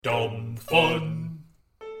Dumb fun.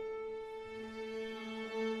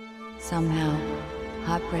 Somehow,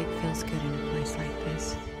 heartbreak feels good in a place like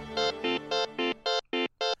this.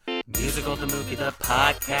 Musical the Movie the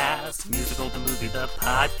Podcast. Musical the Movie the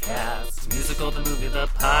Podcast. Musical the Movie the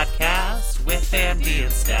Podcast with Andy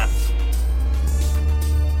and Steph.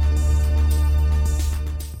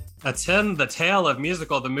 Attend the tale of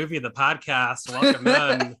Musical the Movie the Podcast. Welcome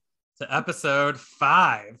in to episode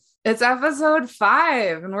 5. It's episode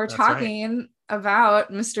 5, and we're That's talking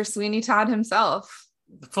about Mr. Sweeney Todd himself.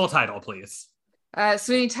 The full title, please.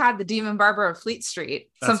 Sweeney Todd, the Demon Barber of Fleet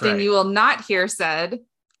Street. That's Something right. You will not hear said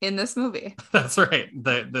in this movie. That's right.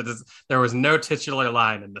 There was no titular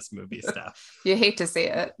line in this movie, Steph. You hate to see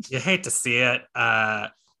it. You hate to see it.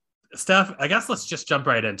 Steph, I guess let's just jump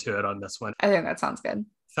right into it on this one. I think that sounds good.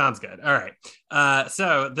 Sounds good. All right.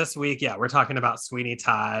 So this week, we're talking about Sweeney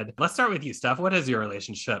Todd. Let's start with you, Steph. What is your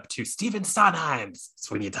relationship to Stephen Sondheim's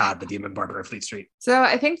Sweeney Todd, the Demon Barber of Fleet Street? So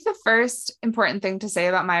I think the first important thing to say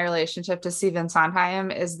about my relationship to Stephen Sondheim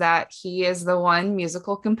is that he is the one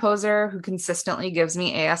musical composer who consistently gives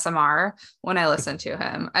me ASMR when I listen to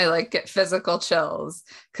him. I get physical chills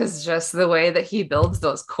because just the way that he builds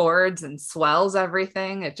those chords and swells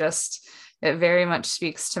everything, it very much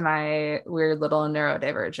speaks to my weird little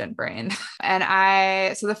neurodivergent brain.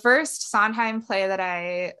 So the first Sondheim play that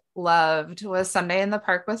I loved was Sunday in the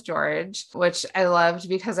Park with George, which I loved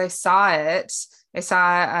because I saw it. I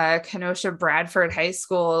saw a Kenosha Bradford High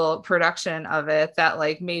School production of it that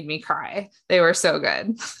made me cry. They were so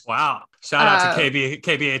good. Wow. Shout out to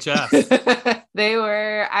KBHS.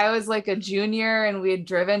 I was a junior and we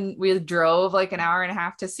drove an hour and a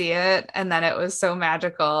half to see it. And then it was so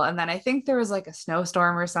magical. And then I think there was a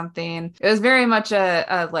snowstorm or something. It was very much it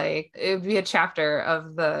would be a chapter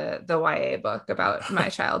of the YA book about my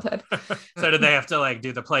childhood. So did they have to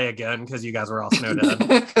do the play again because you guys were all snowed in?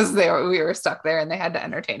 Because we were stuck there and they had to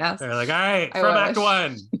entertain us. They're like, all right, from Act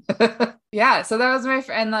 1. Yeah, so that was my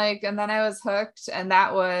friend, and then I was hooked, and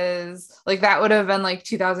that was that would have been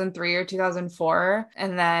 2003 or 2004,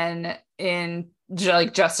 and then in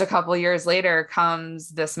just a couple years later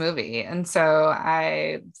comes this movie, and so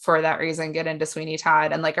I, for that reason, get into Sweeney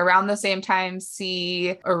Todd, and around the same time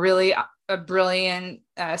see a brilliant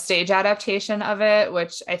stage adaptation of it,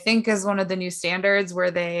 which I think is one of the new standards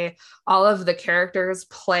where all of the characters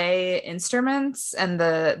play instruments and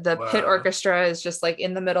the Wow. pit orchestra is just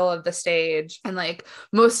in the middle of the stage. And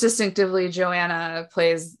most distinctively, Joanna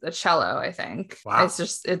plays the cello, I think. Wow.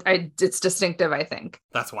 It's distinctive, I think.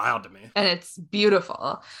 That's wild to me. And it's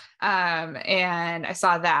beautiful. And I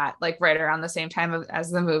saw that right around the same time as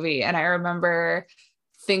the movie. And I remember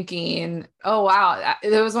thinking, oh wow,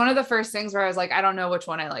 it was one of the first things where I was I don't know which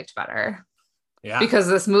one I liked better. Yeah. Because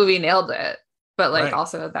this movie nailed it, but Right.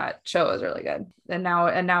 Also that show was really good. And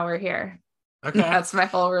now we're here. Okay. That's my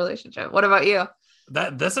whole relationship. What about you?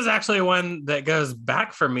 This is actually one that goes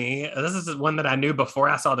back for me. This is one that I knew before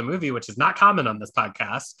I saw the movie, which is not common on this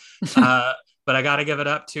podcast. But I got to give it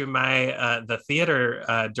up to my the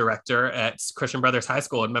theater director at Christian Brothers High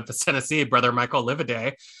School in Memphis, Tennessee, Brother Michael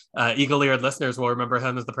Livaday. Eagle-eared listeners will remember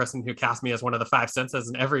him as the person who cast me as one of the 5 senses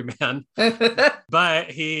in Everyman.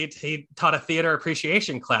 But he taught a theater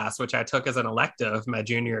appreciation class, which I took as an elective my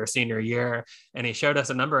junior or senior year. And he showed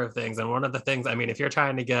us a number of things. And one of the things, if you're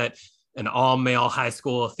trying to get an all-male high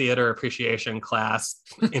school theater appreciation class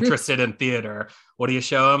interested in theater, what do you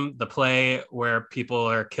show them? The play where people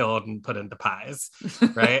are killed and put into pies,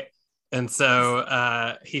 right? And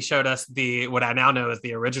so he showed us what I now know is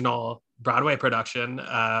the original Broadway production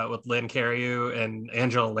with Lynn Cariou and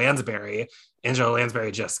Angela Lansbury. Angela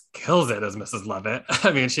Lansbury just kills it as Mrs. Lovett.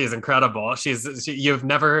 She's incredible. You've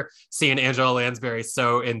never seen Angela Lansbury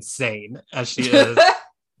so insane as she is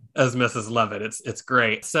as Mrs. Lovett. It's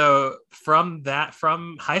great. So from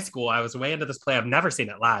high school, I was way into this play. I've never seen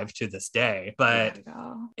it live to this day, but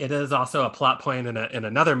it is also a plot point in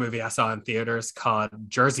another movie I saw in theaters called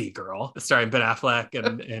Jersey Girl, starring Ben Affleck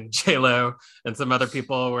and J-Lo and some other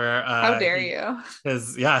people. Where how dare you?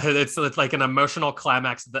 It's an emotional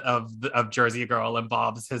climax of Jersey Girl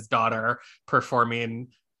involves his daughter performing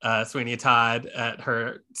Sweeney Todd at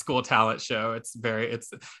her school talent show.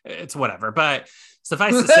 It's whatever, but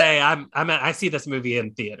suffice to say, I see this movie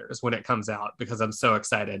in theaters when it comes out because I'm so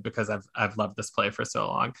excited because I've loved this play for so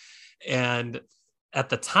long. And at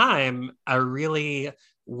the time, I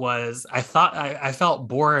felt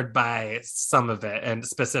bored by some of it, and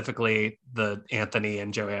specifically the Anthony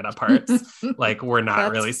and Joanna parts. We're not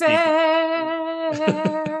That's really speaking.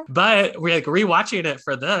 But we're rewatching it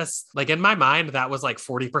for this, in my mind, that was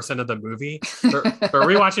 40% of the movie. But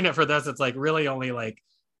rewatching it for this, it's really only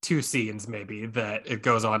two scenes maybe that it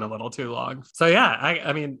goes on a little too long. So yeah,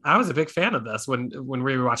 I mean, I was a big fan of this when we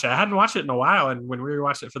rewatched it. I hadn't watched it in a while, and when we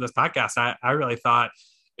rewatched it for this podcast, I really thought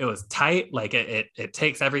it was tight. Like it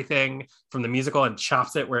takes everything from the musical and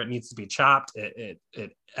chops it where it needs to be chopped.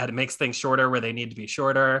 It makes things shorter where they need to be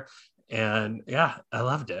shorter. And yeah, I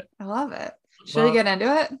loved it. I love it. Should we get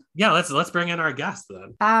into it? Yeah, let's bring in our guest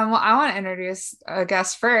then. Well, I want to introduce a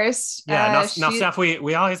guest first. Yeah, now Steph,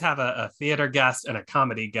 we always have a theater guest and a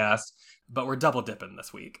comedy guest, but we're double dipping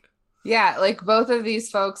this week. Yeah, like both of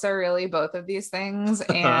these folks are really both of these things.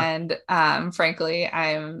 And frankly,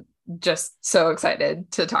 I'm just so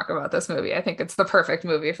excited to talk about this movie. I think it's the perfect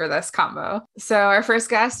movie for this combo. So our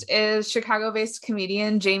first guest is Chicago-based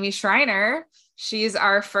comedian Jamie Schreiner. She's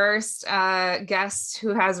our first guest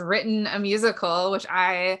who has written a musical, which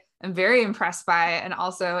I am very impressed by. And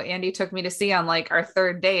also Andy took me to see on like our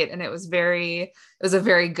third date, and it was a very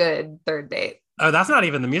good third date. Oh, that's not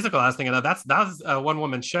even the musical I was thinking of. That was a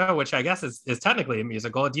one-woman show, which I guess is technically a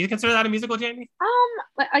musical. Do you consider that a musical, Jamie?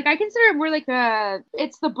 Like I consider it more like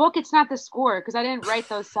it's the book, it's not the score, because I didn't write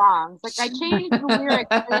those songs. Like I changed the lyrics.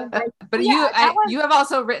 But you have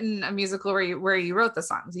also written a musical where you wrote the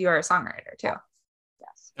songs. You are a songwriter too.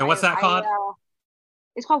 Yes. And what's that called?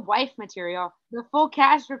 It's called Wife Material. The full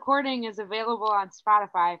cast recording is available on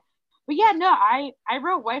Spotify. But yeah, no, I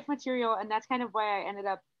wrote Wife Material, and that's kind of why I ended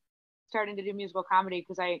up starting to do musical comedy,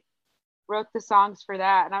 because I wrote the songs for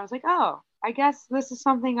that, and I was like, oh, I guess this is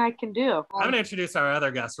something I can do. I'm going to introduce our other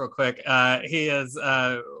guest real quick. He is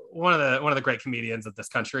one of the great comedians of this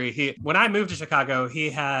country. When I moved to Chicago, he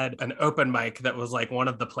had an open mic that was like one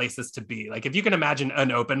of the places to be. Like if you can imagine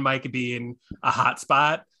an open mic being a hot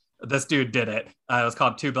spot, this dude did it. It was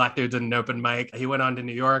called Two Black Dudes in an Open Mic. He went on to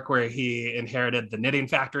New York, where he inherited the Knitting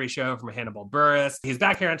Factory show from Hannibal Buress. He's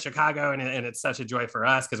back here in Chicago, and it's such a joy for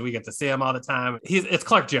us because we get to see him all the time. It's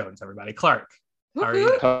Clark Jones, everybody. Clark, how are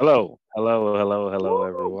you? Hello,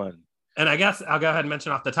 everyone. And I guess I'll go ahead and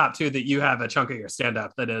mention off the top, too, that you have a chunk of your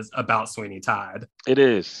stand-up that is about Sweeney Todd. It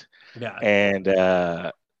is. Yeah.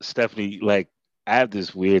 And Stephanie, like, I have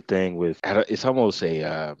this weird thing with, it's almost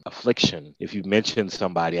a affliction. If you mention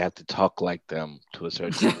somebody, I have to talk like them to a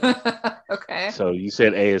certain degree. Okay. So you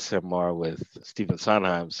said ASMR with Stephen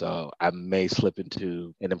Sondheim, so I may slip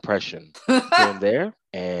into an impression here and there.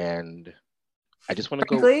 And I just want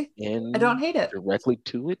to go in. I don't hate it. Directly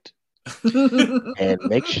to it. And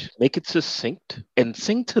make it succinct and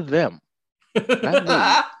sing to them. Not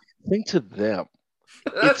me. Sing to them.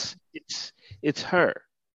 It's her.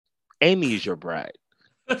 Amy is your bride.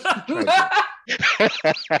 I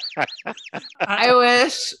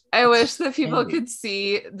wish that people could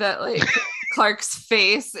see that, like, Clark's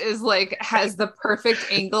face is like has the perfect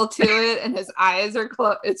angle to it, and his eyes are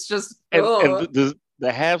closed. It's just and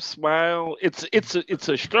the half smile. It's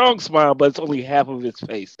a strong smile, but it's only half of his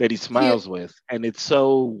face that he smiles with, and it's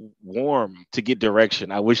so warm to get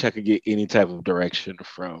direction. I wish I could get any type of direction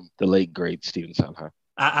from the late great Stephen Sondheim.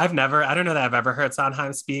 I don't know that I've ever heard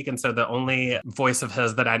Sondheim speak, and so the only voice of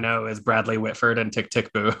his that I know is Bradley Whitford and Tick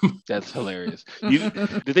Tick Boom. That's hilarious.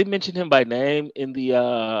 Did they mention him by name in the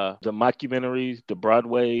mockumentary, the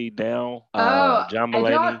Broadway Now? John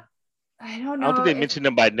Mulaney. I don't know. I don't think they mentioned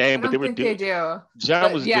him by name, but they were doing. They do.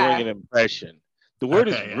 John was doing an impression. The word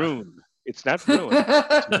is ruined. It's not ruined.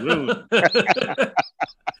 It's ruined.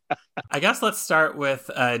 I guess let's start with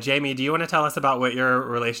Jamie. Do you want to tell us about what your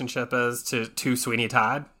relationship is to Sweeney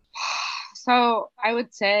Todd? So I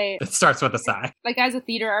would say it starts with a sigh. Like as a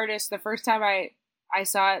theater artist, the first time I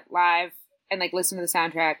saw it live and like listened to the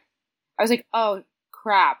soundtrack, I was like, oh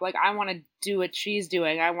crap! Like I want to do what she's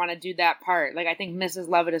doing. I want to do that part. Like I think Mrs.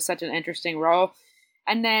 Lovett is such an interesting role.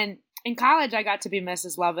 And then in college, I got to be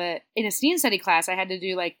Mrs. Lovett. In a scene study class, I had to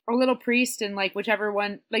do like a Little Priest and like whichever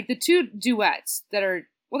one, like the two duets that are.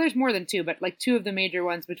 Well, there's more than two, but like two of the major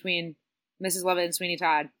ones between Mrs. Lovett and Sweeney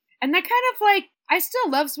Todd. And that kind of like, I still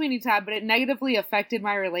love Sweeney Todd, but it negatively affected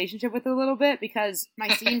my relationship with it a little bit because my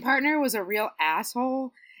scene partner was a real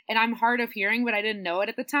asshole. And I'm hard of hearing, but I didn't know it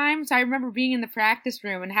at the time. So I remember being in the practice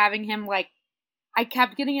room and having him like, I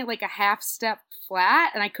kept getting it like a half step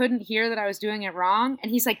flat and I couldn't hear that I was doing it wrong. And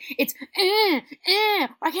he's like, it's,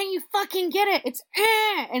 why can't you fucking get it? It's,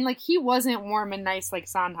 and like, he wasn't warm and nice like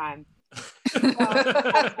Sondheim. So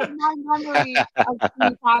that's like my memory of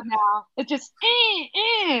Sweeney Todd now. It's just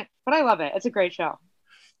but I love it. It's a great show.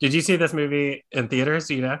 Did you see this movie in theaters?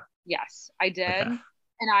 Do you know? Yes, I did. Okay.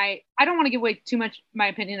 And I don't want to give away too much my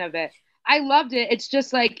opinion of it. I loved it. It's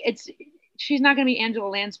just like she's not going to be Angela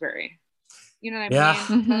Lansbury. You know what I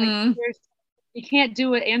mean? Mm-hmm. Like, you can't do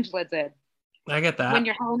what Angela did. I get that. When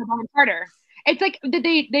you're Helena Bonham Carter, it's like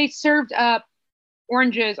they served up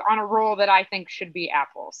oranges on a roll that I think should be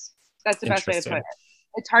apples. That's the best way to put it.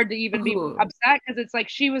 It's hard to even be upset because it's like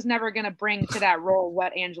she was never going to bring to that role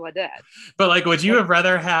what Angela did. But like, would you have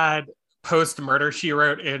rather had post-Murder, She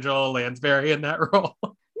Wrote Angela Lansbury in that role?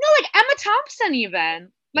 No, like Emma Thompson even.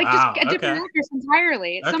 Like Wow, just a different actress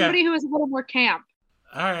entirely. It's somebody who is a little more camp.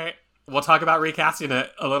 All right. We'll talk about recasting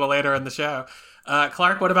it a little later in the show.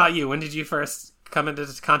 Clark, what about you? When did you first come into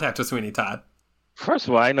contact with Sweeney Todd? First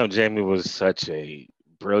of all, I know Jamie was such a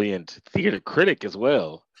brilliant theater critic as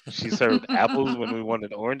well. She served apples when we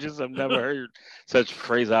wanted oranges. I've never heard such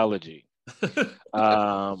phraseology.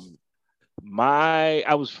 I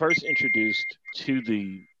was first introduced to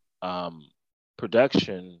the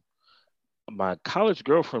production. My college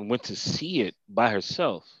girlfriend went to see it by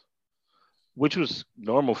herself, which was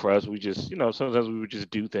normal for us. We just, sometimes we would just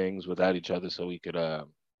do things without each other so we could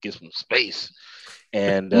get some space.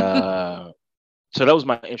 And so that was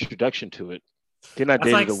my introduction to it. Then I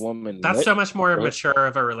dated a woman. That's so much more mature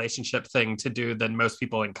of a relationship thing to do than most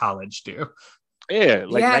people in college do. Yeah,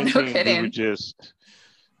 19, no kidding. We were just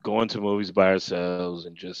going to movies by ourselves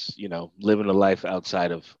and just, living a life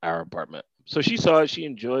outside of our apartment. So she saw it, she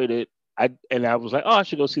enjoyed it. I was like, oh, I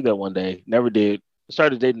should go see that one day. Never did. I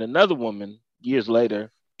started dating another woman years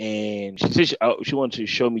later, and she said she wanted to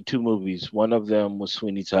show me 2 movies. One of them was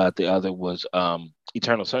Sweeney Todd. The other was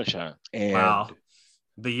Eternal Sunshine. And wow.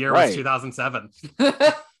 The year was 2007.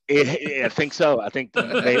 I think so. I think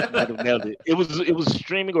they might have nailed it. It was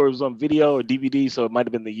streaming, or it was on video or DVD, so it might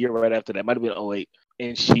have been the year right after that. It might have been 2008.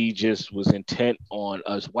 And she just was intent on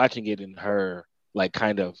us watching it and her like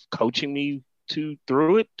kind of coaching me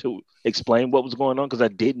through it to explain what was going on, because I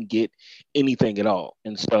didn't get anything at all.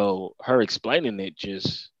 And so her explaining it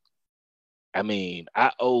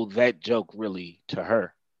I owe that joke really to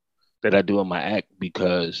her that I do in my act,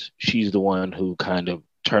 because she's the one who kind of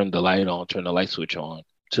turned the light switch on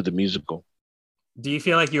to the musical. Do you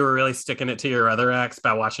feel like you were really sticking it to your other ex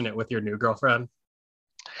by watching it with your new girlfriend?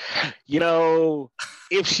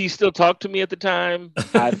 If she still talked to me at the time,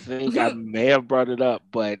 I think I may have brought it up,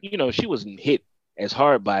 but she wasn't hit as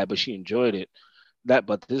hard by it, but she enjoyed it.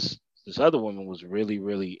 But this other woman was really,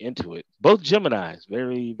 really into it. Both Geminis,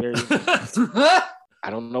 very, very. I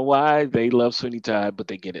don't know why they love Sweeney Todd, but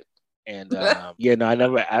they get it. And I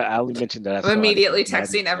only mentioned that. I'm immediately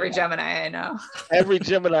texting every Gemini I know. Every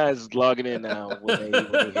Gemini is logging in now when they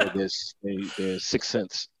hear this. Their sixth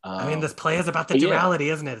sense. This play is about the duality,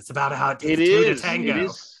 isn't it? It's about how it takes two to tango. It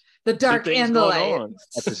is. The dark and the light.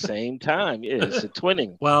 At the same time. Yeah, it's a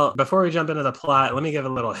twinning. Well, before we jump into the plot, let me give a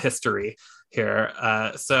little history here.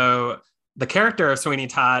 So the character of Sweeney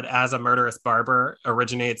Todd as a murderous barber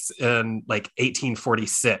originates in like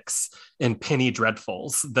 1846 in penny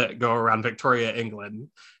dreadfuls that go around Victoria, England,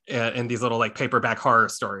 in these little like paperback horror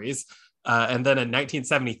stories. And then in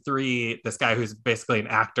 1973, this guy who's basically an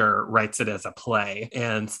actor writes it as a play,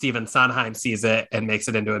 and Stephen Sondheim sees it and makes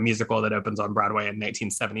it into a musical that opens on Broadway in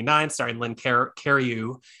 1979, starring Lynn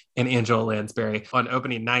Carreyrou and Angela Lansbury. On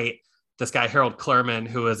opening night, this guy, Harold Clurman,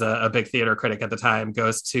 who was a big theater critic at the time,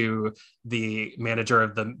 goes to the manager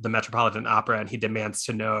of the Metropolitan Opera, and he demands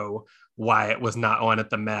to know why it was not on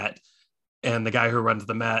at the Met. And the guy who runs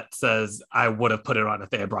the Met says, I would have put it on if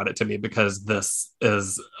they had brought it to me, because this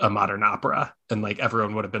is a modern opera. And like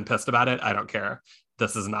everyone would have been pissed about it. I don't care.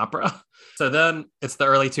 This is an opera. So then it's the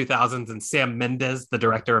early 2000s, and Sam Mendes, the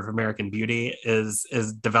director of American Beauty, is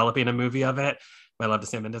developing a movie of it. I love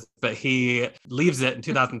Sam Mendes, but he leaves it in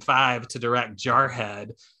 2005 to direct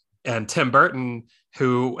Jarhead. And Tim Burton,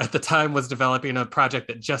 who at the time was developing a project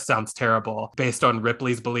that just sounds terrible, based on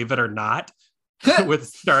Ripley's Believe It or Not, with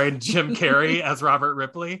starring Jim Carrey as Robert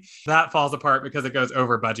Ripley. That falls apart because it goes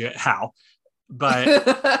over budget. How?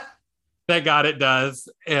 But thank God it does.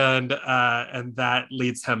 And that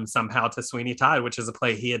leads him somehow to Sweeney Todd, which is a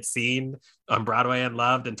play he had seen on Broadway and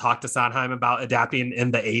loved, and talked to Sondheim about adapting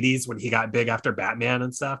in the 80s when he got big after Batman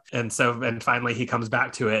and stuff. And finally he comes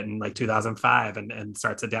back to it in like 2005 and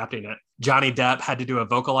starts adapting it. Johnny Depp had to do a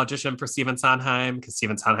vocal audition for Stephen Sondheim because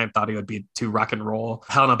Stephen Sondheim thought he would be too rock and roll.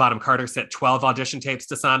 Helena Bonham Carter sent 12 audition tapes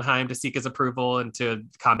to Sondheim to seek his approval and to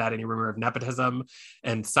combat any rumor of nepotism.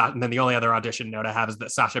 And then the only other audition note I have is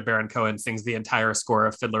that Sacha Baron Cohen sings the entire score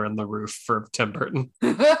of Fiddler on the Roof for Tim Burton.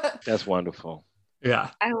 That's wonderful.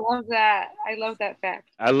 Yeah. I love that. I love that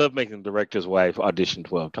fact. I love making the director's wife audition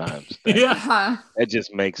 12 times. Yeah. Huh. That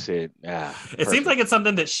just makes it. It seems like it's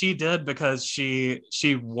something that she did because she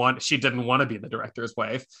didn't want to be the director's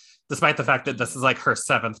wife, despite the fact that this is like her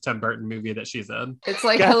 7th Tim Burton movie that she's in. It's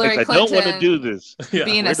like Guys, Hillary I don't Clinton want to do this. Yeah.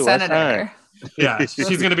 being Where a do I sign? senator. Yeah,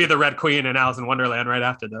 she's going to be the Red Queen in Alice in Wonderland right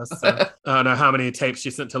after this. So. I don't know how many tapes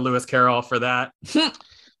she sent to Lewis Carroll for that.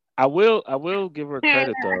 I will give her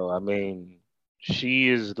credit though. I mean, she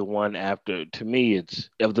is the one after. To me, it's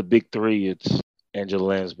of the big three. It's Angela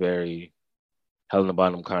Lansbury, Helena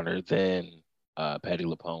Bonham Carter, then Patti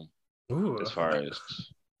LuPone. Ooh. As far as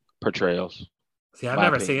portrayals. See, I've my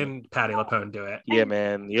never opinion. seen Patti LuPone do it. Yeah,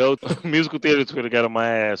 man. The old musical theater Twitter got on my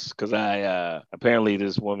ass because I apparently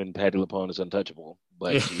this woman Patti LuPone is untouchable,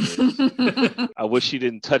 but she is. I wish she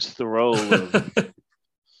didn't touch the role of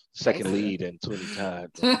second lead in Sweeney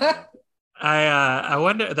Todd. I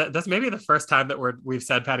wonder that's maybe the first time that we've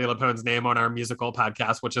said Patti LuPone's name on our musical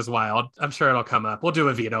podcast, which is wild. I'm sure it'll come up. We'll do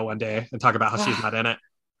a veto one day and talk about how she's not in it.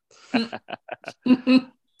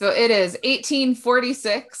 So it is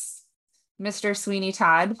 1846. Mr. Sweeney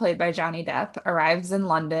Todd, played by Johnny Depp, arrives in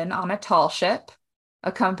London on a tall ship,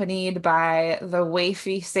 accompanied by the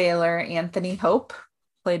wafy sailor Anthony Hope,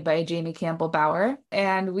 played by Jamie Campbell Bower.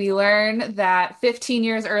 And we learn that 15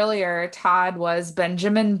 years earlier, Todd was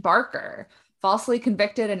Benjamin Barker, falsely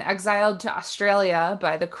convicted and exiled to Australia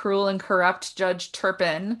by the cruel and corrupt Judge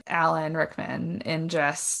Turpin, Alan Rickman, in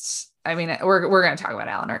just... I mean, we're going to talk about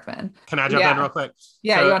Alan Rickman. Can I jump in real quick?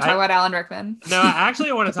 Yeah, so you want to talk about Alan Rickman? No, I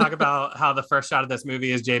actually want to talk about how the first shot of this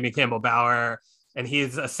movie is Jamie Campbell Bower, and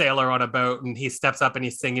he's a sailor on a boat, and he steps up and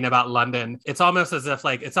he's singing about London. It's almost as if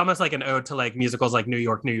it's almost like an ode to like musicals like New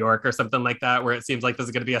York, New York, or something like that, where it seems like this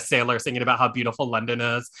is going to be a sailor singing about how beautiful London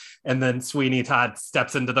is, and then Sweeney Todd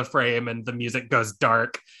steps into the frame, and the music goes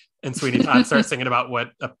dark. And Sweeney Todd starts singing about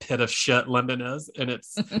what a pit of shit London is. And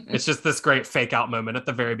it's just this great fake out moment at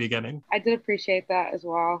the very beginning. I did appreciate that as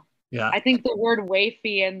well. Yeah. I think the word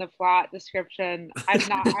wafy in the plot description, I've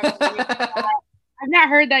not heard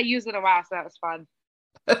that used in a while, so that was fun.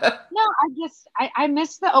 No, I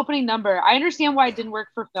missed the opening number. I understand why it didn't work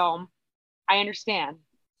for film. I understand.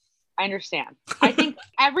 I think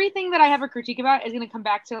everything that I have a critique about is going to come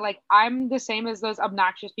back to like, I'm the same as those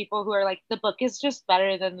obnoxious people who are like, the book is just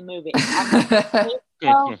better than the movie. It's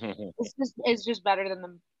just better than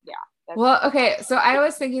the, yeah. Well, okay. So I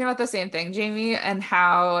was thinking about the same thing, Jamie, and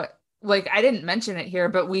how, like, I didn't mention it here,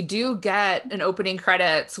 but we do get an opening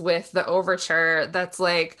credits with the overture that's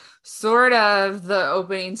like sort of the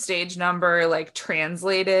opening stage number, like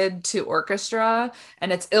translated to orchestra,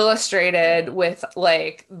 and it's illustrated with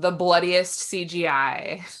like the bloodiest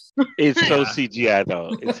CGI. It's so CGI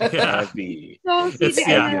though. It's heavy. So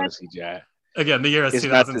CGI. CGI. Again, the year is it's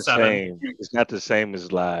 2007. It's not the same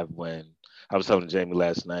as live. When I was telling Jamie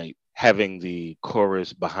last night, having the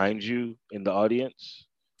chorus behind you in the audience.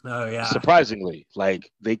 Oh yeah. Surprisingly,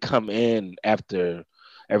 like they come in after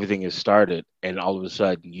everything is started, and all of a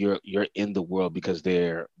sudden you're in the world because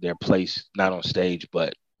they're placed not on stage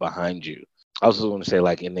but behind you. I also want to say,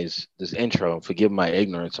 like in this intro, forgive my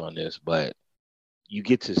ignorance on this, but you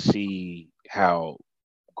get to see how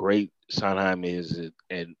great Sondheim is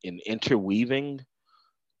in interweaving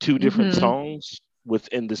two different songs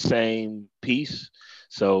within the same piece.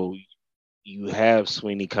 So you have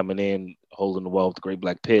Sweeney coming in holding the wall with the Great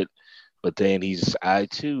Black Pit, but then I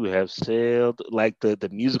too have sailed. Like the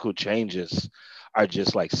musical changes are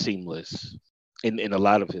just like seamless in a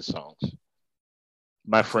lot of his songs.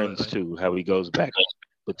 My Friends too, how he goes back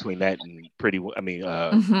between that and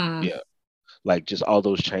yeah, like just all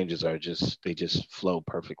those changes they just flow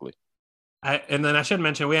perfectly. And then I should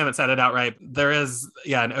mention, we haven't said it outright. There is,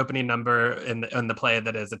 an opening number in the play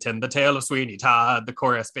that is attend the tale of Sweeney Todd, the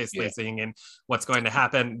chorus basically singing what's going to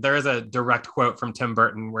happen. There is a direct quote from Tim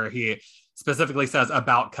Burton where he specifically says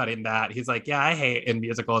about cutting that. He's like, I hate in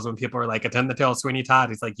musicals when people are like, attend the tale of Sweeney Todd.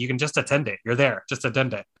 He's like, you can just attend it. You're there. Just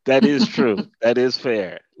attend it. That is true. That is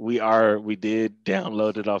fair. We did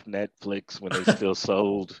download it off Netflix when they still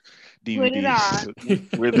sold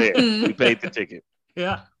DVDs. We're there. We paid the ticket.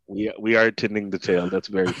 Yeah. We are attending the tale. That's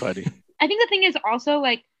very funny. I think the thing is also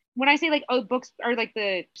like when I say like, oh, books are like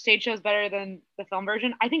the stage show is better than the film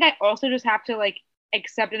version. I think I also just have to like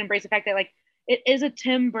accept and embrace the fact that like it is a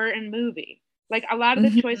Tim Burton movie. Like a lot of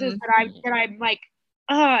the choices that I'm like,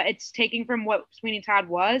 it's taking from what Sweeney Todd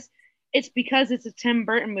was. It's because it's a Tim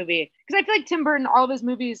Burton movie. Because I feel like Tim Burton, all of his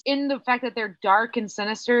movies, in the fact that they're dark and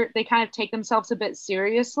sinister, they kind of take themselves a bit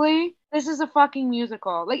seriously. This is a fucking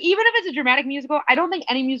musical. Like, even if it's a dramatic musical, I don't think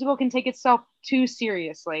any musical can take itself too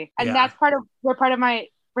seriously. And that's part of my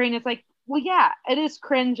brain. It's like, well, yeah, it is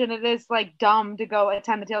cringe and it is like dumb to go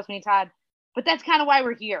attend the Tales of Sweeney Todd, but that's kind of why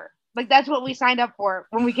we're here. Like that's what we signed up for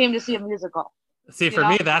when we came to see a musical. See, for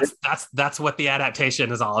me, that's what the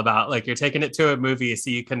adaptation is all about. Like you're taking it to a movie so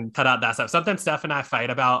you can cut out that stuff. Something Steph and I fight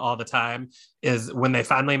about all the time is when they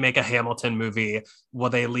finally make a Hamilton movie,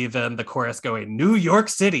 will they leave in the chorus going, New York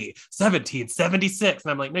City, 1776?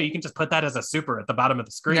 And I'm like, no, you can just put that as a super at the bottom of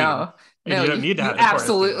the screen. No, you don't need to have you the chorus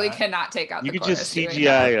absolutely cannot take out you the could chorus. just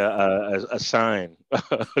CGI a sign.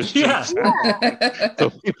 Yeah. So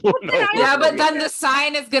people know. Yeah, but then the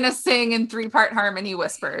sign is going to sing in 3-part harmony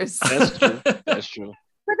whispers. That's true. That's true.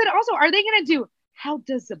 But then also, are they going to do, how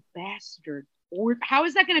does a bastard, or how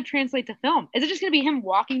is that going to translate to film? Is it just going to be him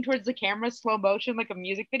walking towards the camera, slow motion, like a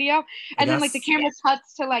music video? And then like the camera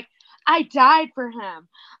cuts to like, I died for him.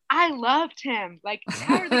 I loved him. Like,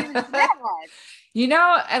 how are they going to do that one? You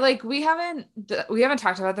know, we haven't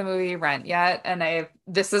talked about the movie Rent yet, and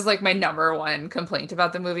this is like my number one complaint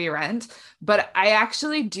about the movie Rent, but I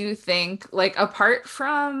actually do think like apart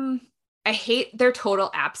from, I hate their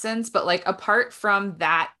total absence, but like apart from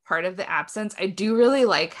that part of the absence, I do really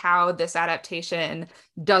like how this adaptation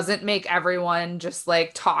doesn't make everyone just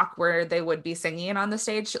like talk where they would be singing on the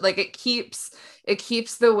stage. Like it keeps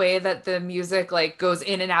the way that the music like goes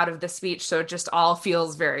in and out of the speech, so it just all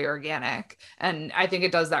feels very organic, and I think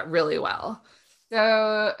it does that really well.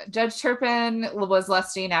 So Judge Turpin was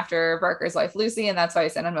lusting after Barker's wife Lucy, and that's why he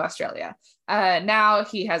sent him to Australia. Now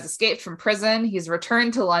he has escaped from prison. He's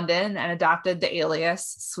returned to London and adopted the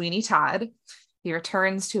alias Sweeney Todd. He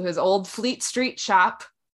returns to his old Fleet Street shop,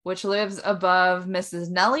 which lives above Mrs.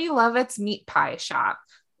 Nellie Lovett's meat pie shop,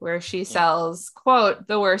 where she sells, quote,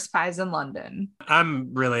 the worst pies in London.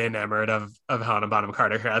 I'm really enamored of Helena Bonham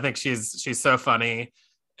Carter here. I think she's so funny.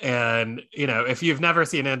 And, you know, if you've never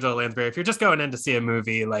seen Angela Lansbury, if you're just going in to see a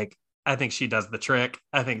movie, like, I think she does the trick.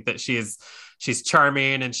 I think that she's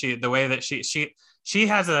charming, and the way that she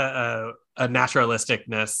has a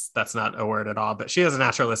naturalisticness, that's not a word at all, but she has a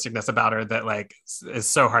naturalisticness about her that like is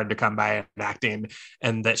so hard to come by in acting,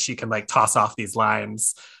 and that she can like toss off these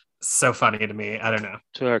lines. So funny to me. I don't know.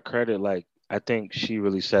 To her credit, like I think she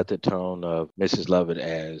really set the tone of Mrs. Lovett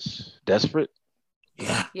as desperate.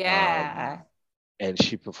 Yeah. And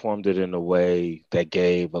she performed it in a way that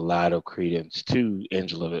gave a lot of credence to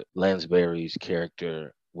Angela Lansbury's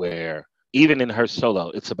character, where even in her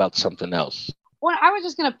solo, it's about something else. Well, I was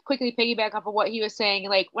just going to quickly piggyback off of what he was saying.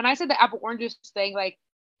 Like, when I said the apple orange juice thing, like,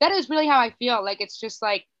 that is really how I feel. Like, it's just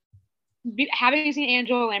like, having seen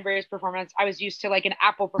Angela Lansbury's performance, I was used to like an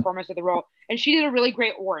apple performance of the role, and she did a really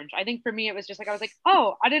great orange. I think for me, it was just like, I was like,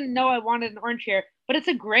 oh, I didn't know I wanted an orange here, but it's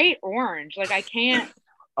a great orange. Like, I can't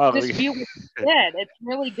just feel what she did. It's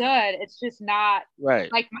really good. It's just not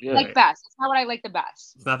right. Like best. It's not what I like the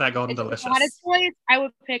best. It's not that golden delicious. If I had a choice, I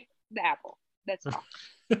would pick the apple. That's all.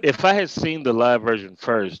 If I had seen the live version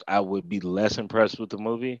first, I would be less impressed with the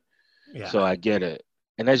movie. Yeah. So I get it.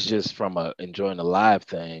 And that's just from enjoying the live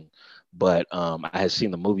thing. But I had seen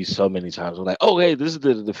the movie so many times. I'm like, oh, hey, this is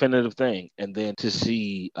the definitive thing. And then to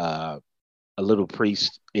see A Little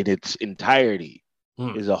Priest in its entirety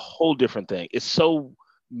is a whole different thing. It's so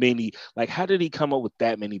many, like, how did he come up with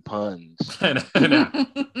that many puns? I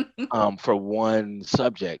know. For one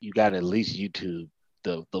subject? You got to at least YouTube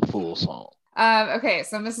the full song. Okay,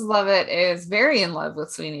 so Mrs. Lovett is very in love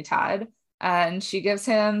with Sweeney Todd, and she gives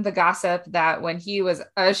him the gossip that when he was,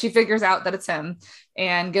 she figures out that it's him,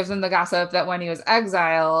 and gives him the gossip that when he was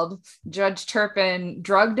exiled, Judge Turpin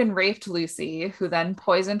drugged and raped Lucy, who then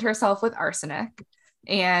poisoned herself with arsenic,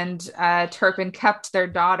 and Turpin kept their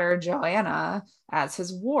daughter, Joanna, as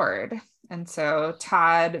his ward. And so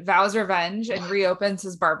Todd vows revenge and reopens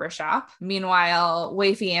his barbershop. Meanwhile,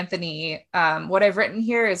 Wafy Anthony, what I've written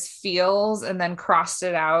here is feels and then crossed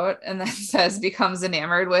it out and then says becomes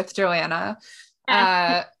enamored with Joanna.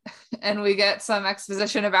 And we get some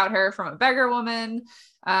exposition about her from a beggar woman.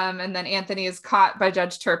 And then Anthony is caught by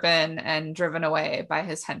Judge Turpin and driven away by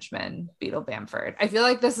his henchman, Beetle Bamford. I feel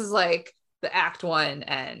like this is like the act one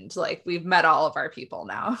and like we've met all of our people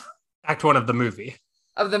now. Act one of the movie.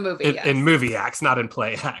 Of the movie, yes. In movie acts, not in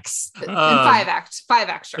play acts. In five act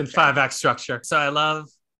structure. In 5-act structure. So I love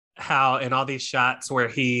how in all these shots where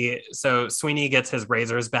Sweeney gets his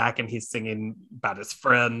razors back and he's singing about his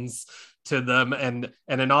friends to them, and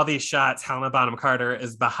in all these shots, Helena Bonham Carter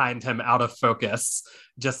is behind him out of focus,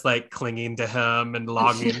 just like clinging to him and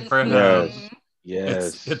longing for him.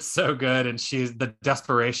 Yes. It's so good, and the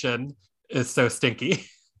desperation is so stinky.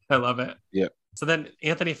 I love it. Yeah. So then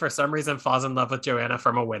Anthony, for some reason, falls in love with Joanna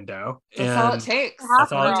from a window. That's all it takes.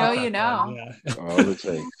 That's all it takes. You know. Yeah. All it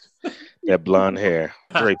takes. That blonde hair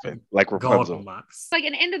draping like Rapunzel. Golden locks. Like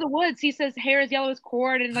in Into the Woods, he says hair is yellow as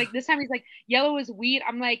cord, and like this time he's like yellow as wheat.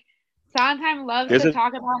 I'm like, Sondheim loves to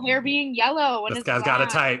talk about hair being yellow. This guy's got a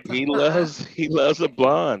type. He loves a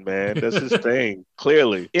blonde, man. That's his thing.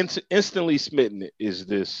 Clearly, instantly smitten is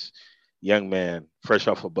this young man fresh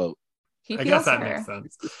off a boat. I guess that makes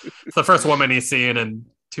sense. It's the first woman he's seen in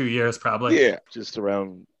 2 years, probably. Yeah, just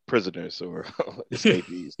around prisoners or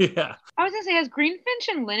escapees. Yeah. I was gonna say, has Greenfinch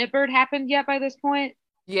and Linnetbird happened yet by this point?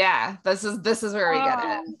 Yeah, this is where we get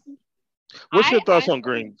it. What's your thoughts on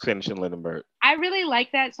Greenfinch and Linnetbird? I really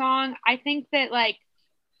like that song. I think that, like,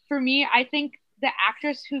 for me, I think the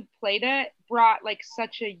actress who played it brought like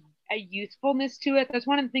such a youthfulness to it. That's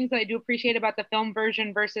one of the things that I do appreciate about the film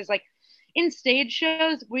version versus like in stage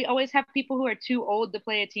shows, we always have people who are too old to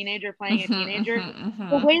play a teenager playing a teenager.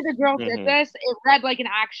 The way the girl did this, it read like an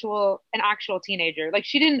actual teenager. Like,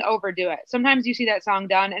 she didn't overdo it. Sometimes you see that song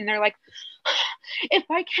done and they're like, if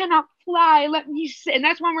I cannot fly, let me sit. And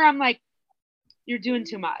that's one where I'm like, you're doing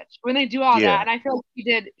too much when they do all that. And I feel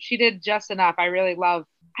like she did just enough. I feel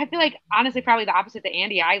like honestly probably the opposite to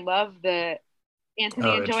Andy. I love the Anthony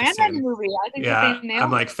and Joanna in the movie. I think they nailed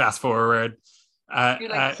I'm like fast forward.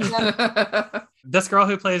 This girl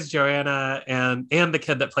who plays Joanna and the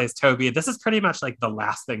kid that plays Toby, this is pretty much like the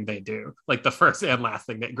last thing they do, like the first and last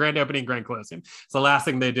thing, that grand opening, grand closing. It's the last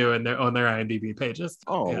thing they do on their IMDb pages.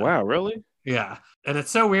 Oh, wow, really? Yeah. And it's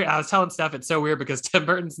so weird. I was telling Steph, it's so weird because Tim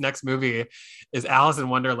Burton's next movie is Alice in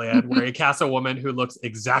Wonderland, where he casts a woman who looks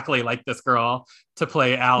exactly like this girl to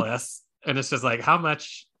play Alice. And it's just like, how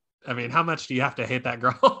much do you have to hate that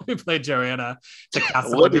girl who played Joanna to cast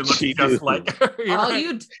someone who looks just like her?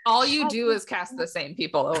 All you do is cast the same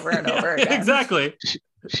people over and over again. Exactly.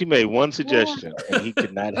 She made one suggestion and he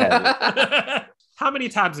could not have it. How many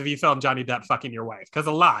times have you filmed Johnny Depp fucking your wife? Because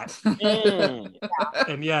a lot.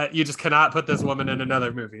 And yet you just cannot put this woman in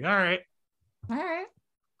another movie. All right.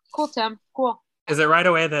 Cool, Tim. Cool. Is it right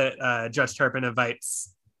away that Judge Turpin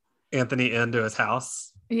invites Anthony into his house?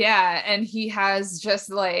 Yeah, and he has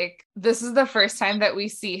just like, this is the first time that we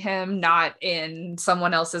see him not in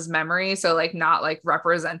someone else's memory, so like not like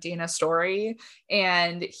representing a story,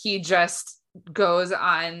 and he just goes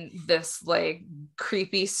on this like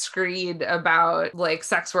creepy screed about like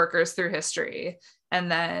sex workers through history, and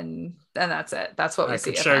that's it. That's what we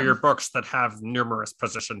see. I could share your books that have numerous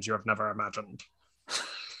positions you have never imagined.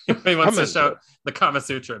 He wants to show the Kama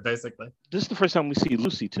Sutra, basically. This is the first time we see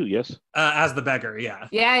Lucy too, yes? As the beggar, yeah.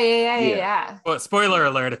 Yeah. Well, spoiler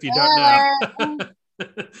alert if you don't know.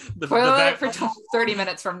 Spoiler alert for 30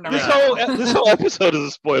 minutes from now. This whole episode is a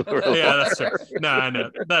spoiler alert. Yeah, that's true. No, I know.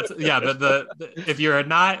 But if you're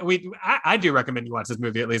not, I do recommend you watch this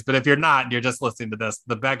movie at least. But if you're not, you're just listening to this.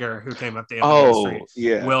 The beggar who came up to Anthony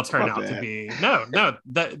Street will turn out to be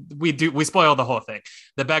we spoil the whole thing.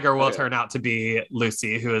 The beggar will turn out to be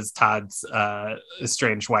Lucy, who is Todd's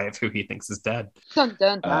estranged wife, who he thinks is dead. Dun,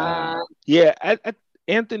 dun, dun.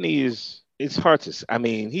 Anthony is. It's hard to. I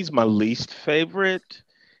mean, he's my least favorite.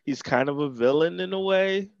 He's kind of a villain in a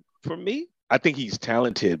way for me. I think he's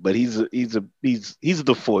talented, but he's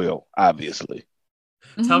the foil, obviously.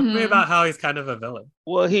 Tell me about how he's kind of a villain.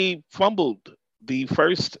 Well, he fumbled the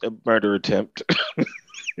first murder attempt.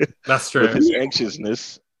 That's true. With his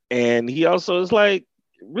anxiousness, and he also is like,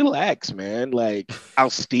 relax, man. Like, I'll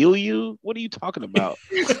steal you. What are you talking about?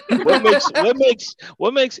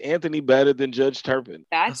 what makes Anthony better than Judge Turpin?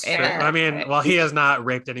 That's true. I mean, well, he has not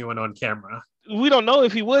raped anyone on camera. We don't know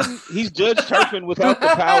if he wouldn't. He's Judge Turpin without the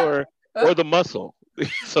power or the muscle.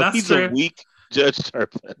 So that's he's true. A weak Judge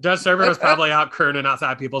Turpin. Judge Turpin was probably out crooning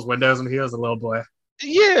outside people's windows when he was a little boy.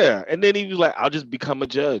 Yeah, and then he was like, "I'll just become a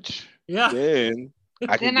judge." Yeah, then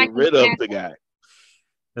I can get rid of the guy.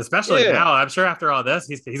 Especially now, I'm sure after all this,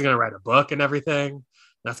 he's going to write a book and everything.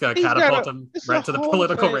 That's going to catapult him right to the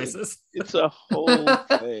political races. It's a whole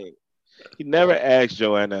thing. He never asked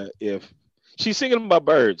Joanna if she's singing about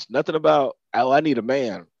birds. Nothing about, I need a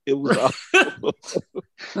man. It was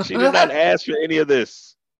she did not ask for any of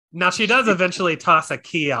this. Now she does eventually toss a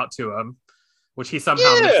key out to him, which he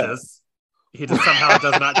somehow misses. He just somehow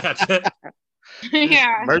does not catch it.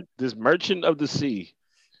 This merchant of the sea.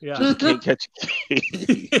 Yeah. Just can't catch a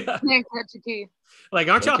key. Can't catch a key. Like,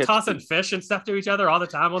 aren't y'all tossing fish and stuff to each other all the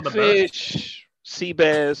time on the fish, boat? Sea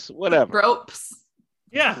bass, whatever. Ropes.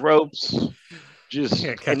 Yeah. Ropes. Just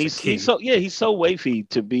and he's so wafy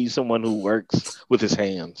to be someone who works with his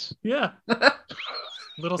hands. Yeah.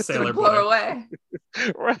 Little sailor boy. Blow away.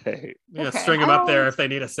 Right. Yeah, string him up there if they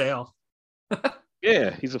need a sail.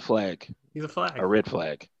 Yeah, he's a flag. He's a flag. A red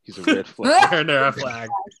flag. He's a red flag. They're a flag.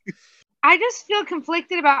 I just feel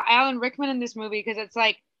conflicted about Alan Rickman in this movie because it's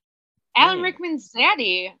like Alan Rickman's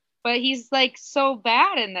daddy, but he's like so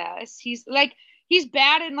bad in this. He's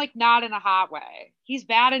bad in like not in a hot way. He's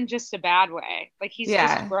bad in just a bad way. Like he's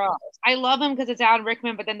just gross. I love him because it's Alan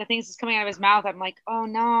Rickman, but then the things that's coming out of his mouth, I'm like, oh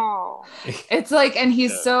no. It's like, and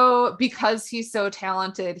he's because he's so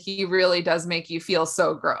talented, he really does make you feel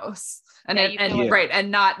so gross. And right,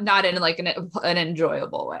 and not in like an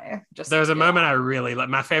enjoyable way. There's a moment I really like.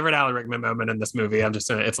 My favorite Alan Rickman moment in this movie.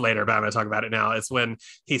 It's later, but I'm going to talk about it now. It's when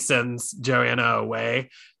he sends Joanna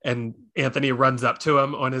away, and Anthony runs up to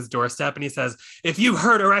him on his doorstep, and he says, "If you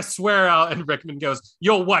hurt her, I swear I'll." And Rickman goes,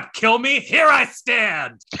 "You'll what? Kill me? Here I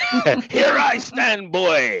stand. Here I stand,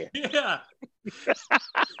 boy." Yeah.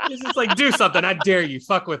 He's just like, do something. I dare you.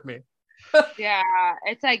 Fuck with me. Yeah,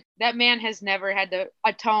 it's like that man has never had to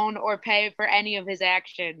atone or pay for any of his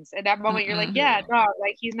actions. At that moment, you're like, yeah, no,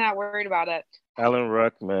 like he's not worried about it. Alan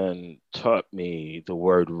Rickman taught me the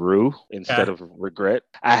word rue instead of regret.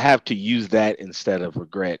 I have to use that instead of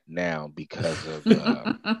regret now because of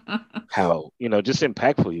how, just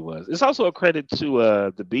impactful he was. It's also a credit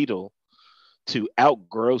to the Beatle to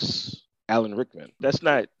outgross Alan Rickman. That's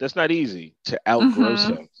not easy to outgross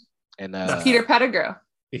him. And Peter Pettigrew.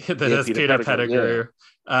 That is Peter Pettigrew.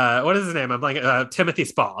 Yeah. What is his name? I'm like Timothy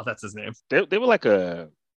Spall. That's his name. They were like a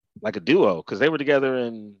duo because they were together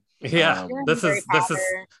in. Yeah, this is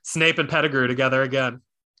Snape and Pettigrew together again.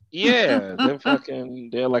 Yeah,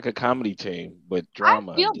 they're like a comedy team with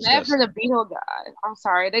drama. I feel bad for the Beatle guy. I'm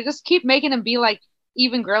sorry, they just keep making him be like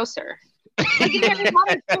even grosser. Like in Harry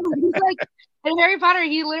Potter, in Harry Potter,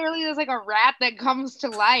 he literally is like a rat that comes to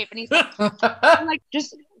life, and he's like,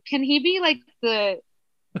 just can he be like the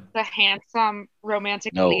handsome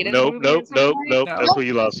romantic lead in the movie? Nope. That's where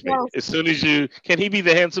you lost me. As soon as can he be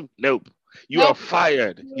the handsome? Nope. You are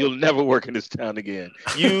fired. You'll never work in this town again.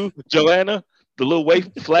 You, Joanna, the little waif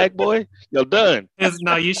flag boy, you're done.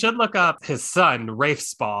 Now you should look up his son, Rafe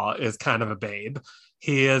Spall, is kind of a babe.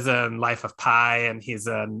 He is in Life of Pi, and he's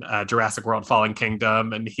in Jurassic World: Fallen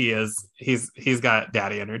Kingdom, and he's got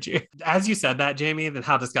daddy energy. As you said that, Jamie, that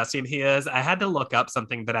how disgusting he is, I had to look up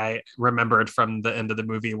something that I remembered from the end of the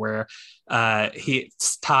movie where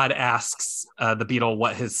Todd asks the Beetle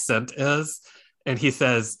what his scent is, and he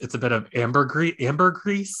says it's a bit of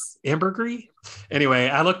ambergris. Anyway,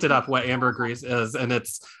 I looked it up what ambergris is, and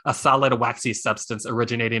it's a solid waxy substance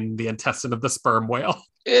originating in the intestine of the sperm whale.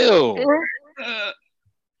 Ew.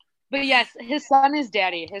 But yes, his son is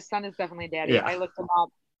daddy. His son is definitely daddy. Yeah. I looked him up.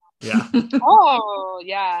 Yeah. Oh,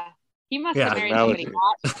 yeah. He must have married somebody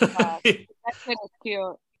hot. That kid is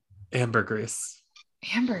cute. Ambergris.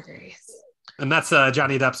 And that's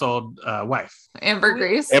Johnny Depp's old wife.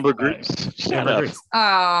 Ambergris. Ambergris. Oh,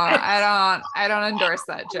 I don't endorse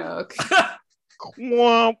that joke.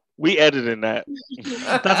 We edited that.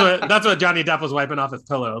 That's what Johnny Depp was wiping off his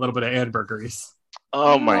pillow. A little bit of ambergris.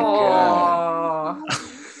 Oh my God.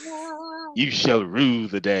 You shall rue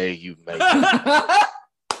the day you make it.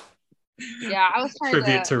 Yeah, I was trying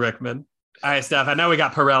Tribute to Rickman. All right, Steph, I know we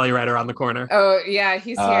got Pirelli right around the corner. Oh, yeah,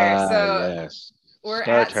 he's here. So yes. We're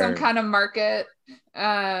at some kind of market.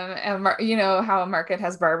 And you know how a market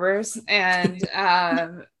has barbers. And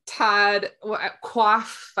Todd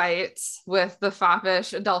quaff fights with the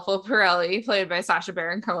foppish Adolfo Pirelli, played by Sacha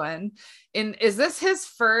Baron Cohen. Is this his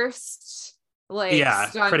first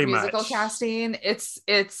stunt musical casting? It's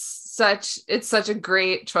such a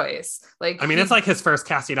great choice. It's like his first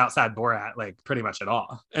casting outside Borat, like pretty much at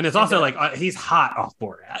all. And it's also like he's hot off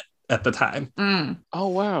Borat at the time. Oh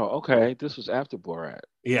wow, okay, this was after Borat.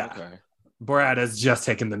 Yeah, okay. Borat has just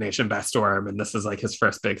taken the nation by storm, and this is like his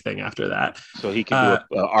first big thing after that. So he can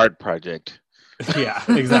do an art project. Yeah,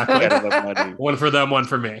 exactly. One for them, one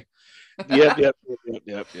for me. Yep.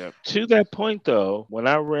 To that point, though, when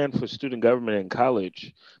I ran for student government in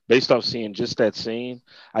college, based off seeing just that scene,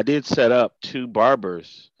 I did set up 2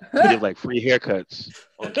 barbers who did like free haircuts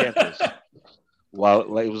on campus.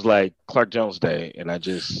 While it was like Clark Jones Day, and I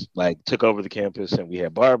just like took over the campus, and we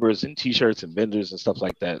had barbers and T-shirts and vendors and stuff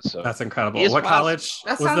like that. So that's incredible. What college?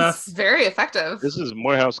 That sounds very effective. This is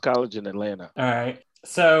Morehouse College in Atlanta. All right.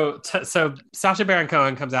 So Sacha Baron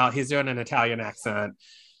Cohen comes out. He's doing an Italian accent.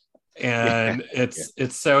 And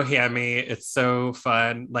it's so hammy, it's so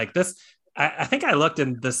fun. Like this, I think I looked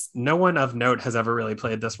in this, no one of note has ever really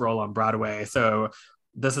played this role on Broadway. So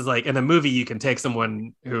this is like in a movie you can take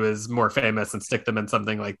someone who is more famous and stick them in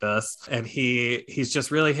something like this, and he's just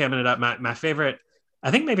really hamming it up. My favorite, I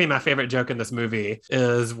think maybe my favorite joke in this movie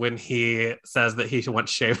is when he says that he once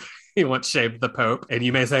shaved the Pope, and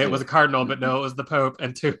you may say it was a cardinal, but no, it was the Pope.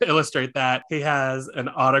 And to illustrate that, he has an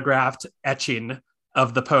autographed etching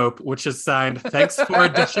of the Pope, which is signed "Thanks for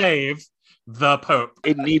the shave," the Pope.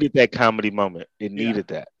 It needed that comedy moment. It needed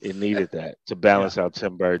that. It needed that to balance out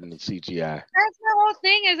Tim Burton and CGI. That's the whole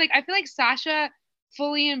thing. Is like I feel like Sasha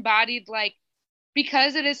fully embodied like,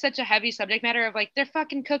 because it is such a heavy subject matter of like they're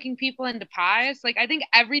fucking cooking people into pies. Like I think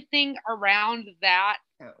everything around that.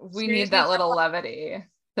 We need that little levity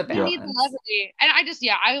to balance. We need levity, and I just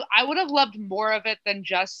I would have loved more of it than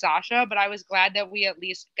just Sasha, but I was glad that we at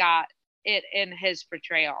least got it in his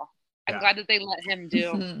portrayal. I'm glad that they let him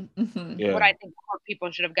do what I think more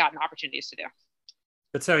people should have gotten opportunities to do.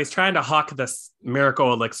 But so he's trying to hawk this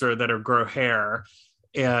miracle elixir that'll grow hair,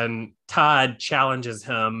 and Todd challenges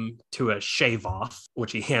him to a shave off,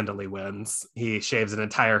 which he handily wins. He shaves an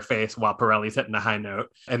entire face while Pirelli's hitting a high note.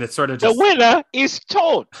 And it's sort of just... The winner is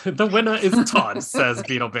Todd. The winner is Todd, says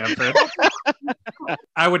Beetle Bamford.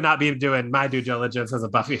 I would not be doing my due diligence as a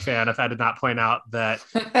Buffy fan if I did not point out that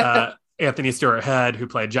Anthony Stewart Head, who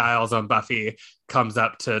played Giles on Buffy, comes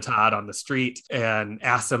up to Todd on the street and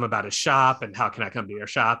asks him about his shop and how can I come to your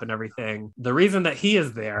shop and everything. The reason that he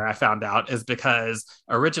is there, I found out, is because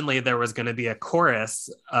originally there was going to be a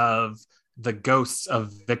chorus of the ghosts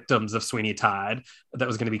of victims of Sweeney Todd that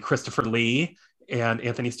was going to be Christopher Lee and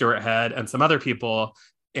Anthony Stewart Head and some other people,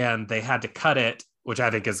 and they had to cut it, which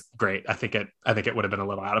I think is great. I think it would have been a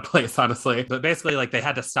little out of place, honestly. But basically, like, they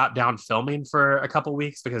had to stop down filming for a couple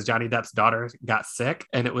weeks because Johnny Depp's daughter got sick.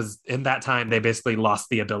 And it was in that time they basically lost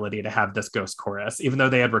the ability to have this ghost chorus. Even though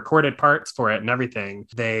they had recorded parts for it and everything,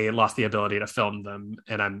 they lost the ability to film them.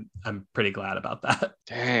 And I'm pretty glad about that.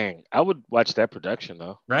 Dang, I would watch that production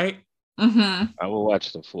though. Right? Mm-hmm. I will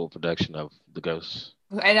watch the full production of The Ghost.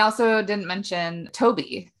 I also didn't mention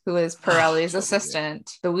Toby, who is Pirelli's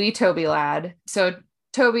assistant, the wee Toby lad. So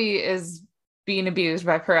Toby is being abused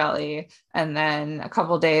by Pirelli, and then a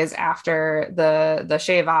couple days after the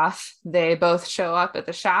shave off, they both show up at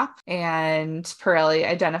the shop, and Pirelli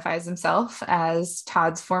identifies himself as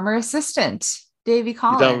Todd's former assistant, Davy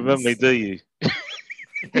Collins. You don't remember me, do you?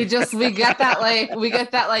 we get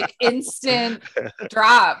that instant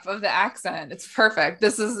drop of the accent. It's perfect.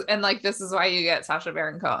 This is why you get Sacha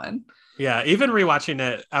Baron Cohen. Yeah, even rewatching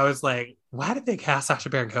it, I was like, why did they cast Sacha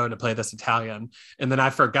Baron Cohen to play this Italian? And then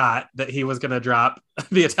I forgot that he was going to drop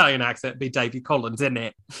the Italian accent, be Davy Collins in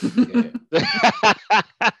it.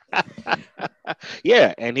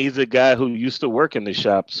 Yeah, and he's a guy who used to work in the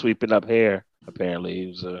shop sweeping up hair, apparently. He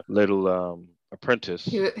was a little apprentice.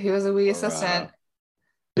 He was a wee assistant.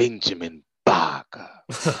 Benjamin Barker.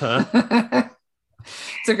 It's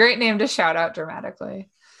a great name to shout out dramatically.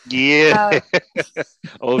 Yeah.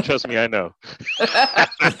 Oh, trust me, I know.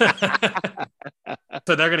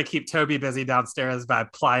 So they're going to keep Toby busy downstairs by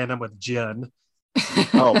plying him with gin.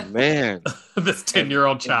 Oh, man. This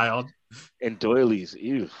 10-year-old child. And doilies.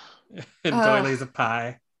 Ew. And doilies of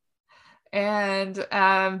pie. And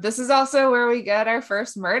this is also where we get our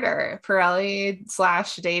first murder. Pirelli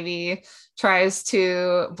 / Davy tries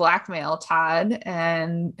to blackmail Todd,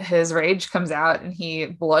 and his rage comes out, and he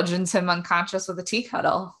bludgeons him unconscious with a tea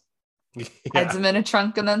kettle, hides him in a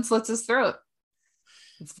trunk, and then slits his throat.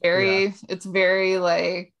 It's very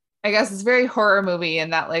like, I guess it's very horror movie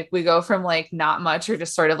in that, like, we go from like not much or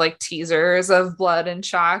just sort of like teasers of blood and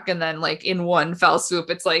shock, and then like in one fell swoop,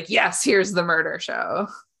 it's like, yes, here's the murder show.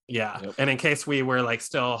 Yeah. Yep. And in case we were like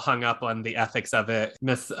still hung up on the ethics of it,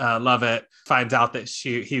 Miss Lovett finds out that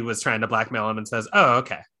he was trying to blackmail him and says, oh,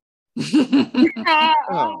 okay. That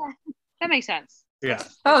makes sense. Yeah.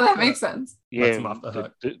 Oh, that makes sense. Yeah. Him off the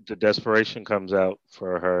hook. The desperation comes out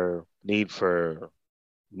for her need for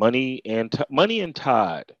money and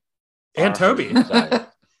Todd. And Toby.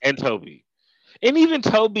 And Toby. And even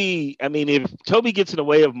Toby, I mean, if Toby gets in the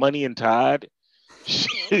way of money and Todd,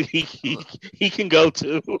 he can go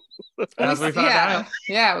too. As we found out.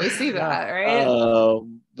 Yeah, we see that, right?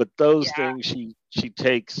 But those things she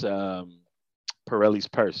takes Pirelli's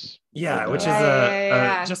purse. Yeah, which is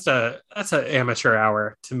that's an amateur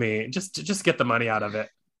hour to me. Just get the money out of it.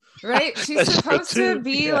 Right? She's supposed to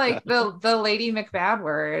be like the Lady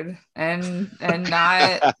McBadward and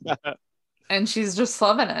not and she's just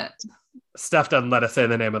loving it. Steph doesn't let us say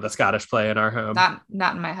the name of the Scottish play in our home.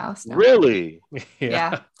 Not in my house. No. Really?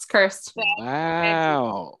 Yeah, it's cursed.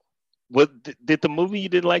 Wow. What did the movie? You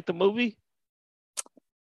didn't like the movie?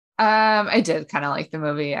 I did kind of like the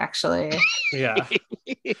movie, actually. Yeah.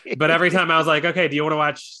 But every time I was like, okay, do you want to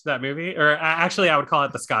watch that movie? Or actually, I would call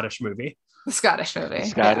it the Scottish movie. The Scottish movie.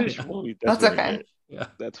 Scottish movie. That's really okay. Good. Yeah,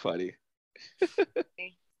 that's funny.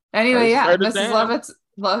 Anyway, Mrs.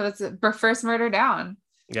 Lovett's first murder down.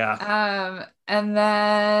 Yeah. And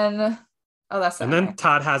then Oh, that's and then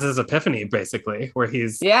Todd has his epiphany, basically, where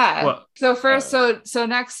he's So first, so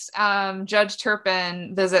next, Judge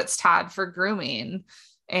Turpin visits Todd for grooming,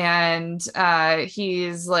 and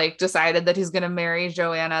he's like decided that he's going to marry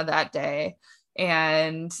Joanna that day.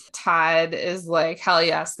 And Todd is like, hell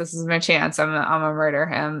yes, this is my chance. I'm gonna murder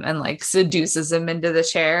him, and like seduces him into the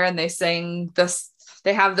chair. And they sing this.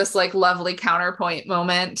 They have this like lovely counterpoint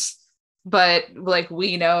moment, but like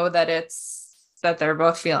we know that that they're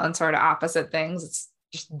both feeling sort of opposite things. It's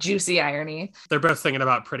just juicy irony. They're both singing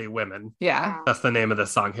about pretty women. Yeah, that's the name of the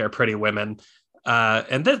song here, Pretty Women.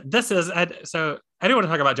 And this is so I do want to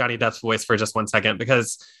talk about Johnny Depp's voice for just one second,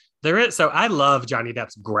 because I love Johnny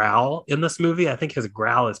Depp's growl in this movie. I think his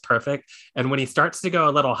growl is perfect. And when he starts to go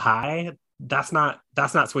a little high, that's not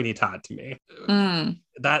Sweeney Todd to me.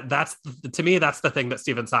 That's to me, that's the thing that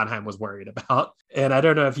Stephen Sondheim was worried about. And I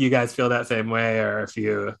don't know if you guys feel that same way, or if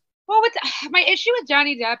you... Well, my issue with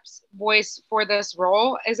Johnny Depp's voice for this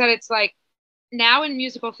role is that it's like, now in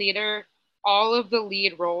musical theater, all of the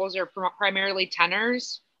lead roles are primarily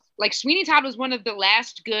tenors. Like Sweeney Todd was one of the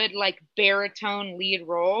last good like baritone lead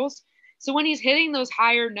roles. So when he's hitting those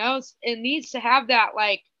higher notes, it needs to have that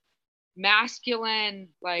like masculine,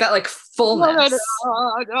 like that like fullness.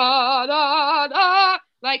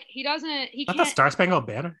 Like he doesn't. He can't. The Star Spangled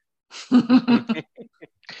Banner. I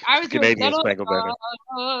was Canadian Spangled Banner.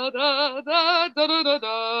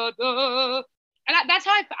 And that's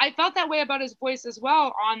how I felt that way about his voice as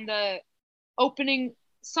well on the opening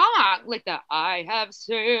song, like the I have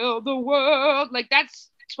sailed the world, like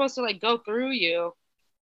that's supposed to like go through you,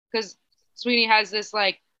 because Sweeney has this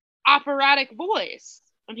like operatic voice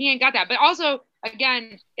and he ain't got that. But also,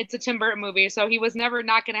 again, it's a Tim Burton movie, so he was never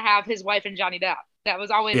not going to have his wife and Johnny Depp. That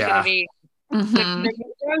was always going to be was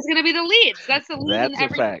going to be the leads. That's the lead in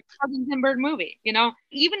every Tim Burton movie, you know,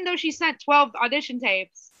 even though she sent 12 audition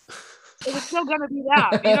tapes, it was still going to be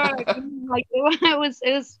that, you know what I mean? Like it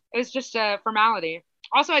was just a formality.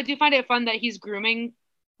 Also, I do find it fun that he's grooming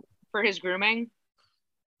for his grooming.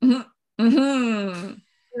 Grooming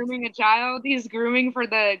a child. He's grooming for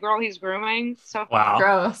the girl he's grooming. So wow.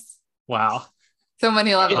 Gross. Wow. So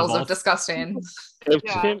many levels of disgusting.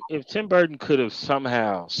 If Tim Burton could have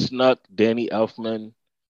somehow snuck Danny Elfman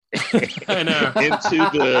I know. into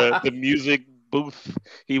the music booth,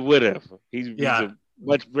 he would have. He's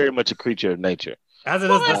very much a creature of nature. As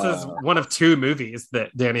it is, this is one of two movies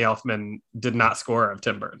that Danny Elfman did not score of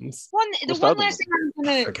Tim Burton's. The one last thing I'm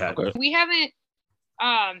gonna,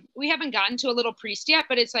 we haven't gotten to a Little Priest yet,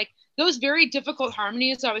 but it's like those very difficult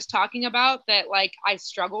harmonies I was talking about that like I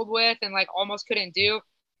struggled with and like almost couldn't do.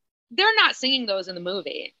 They're not singing those in the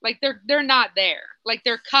movie. Like they're not there. Like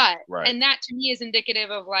they're cut, and that to me is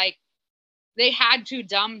indicative of like they had to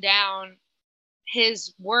dumb down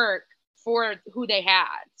his work for who they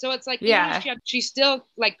had. So it's like, she still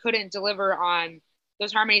like couldn't deliver on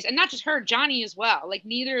those harmonies, and not just her, Johnny as well. Like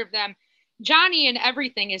neither of them, Johnny in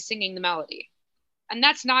everything is singing the melody, and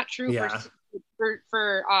that's not true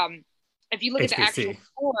for if you look at the actual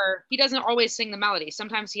score, he doesn't always sing the melody.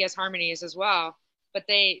 Sometimes he has harmonies as well, but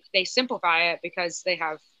they simplify it because they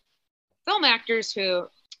have film actors who,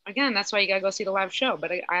 again, that's why you gotta go see the live show.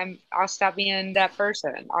 But I'll stop being that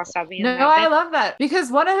person. I'll stop being. No, I love that, because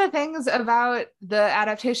one of the things about the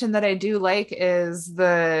adaptation that I do like is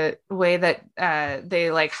the way that they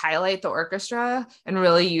like highlight the orchestra and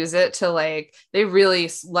really use it to like, they really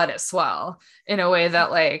let it swell in a way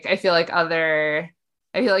that like I feel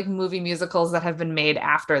like movie musicals that have been made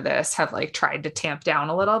after this have like tried to tamp down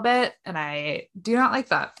a little bit, and I do not like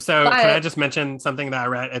that. So can I just mention something that I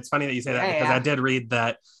read? It's funny that you say that, because I did read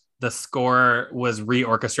that the score was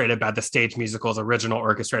reorchestrated by the stage musical's original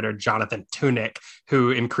orchestrator, Jonathan Tunick,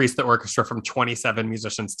 who increased the orchestra from 27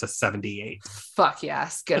 musicians to 78. Fuck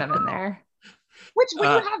yes, get him in there. Which,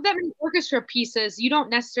 when you have that many orchestra pieces, you don't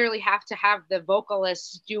necessarily have to have the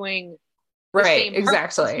vocalists doing right,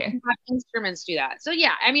 exactly. Instruments do that. So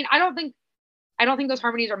yeah, I mean, I don't think those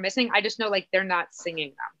harmonies are missing. I just know like they're not singing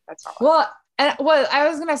them. That's all. Well, and what I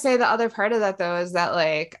was gonna say, the other part of that though is that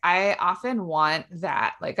like I often want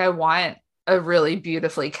that. Like I want a really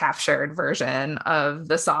beautifully captured version of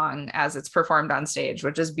the song as it's performed on stage,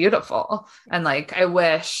 which is beautiful. And like I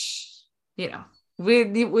wish, you know, we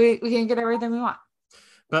can get everything we want.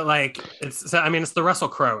 But like, it's the Russell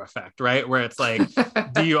Crowe effect, right? Where it's like,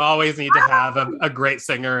 do you always need to have a great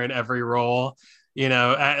singer in every role? You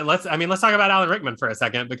know, let's talk about Alan Rickman for a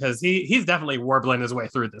second, because he's definitely warbling his way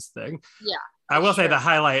through this thing. Yeah. I will say the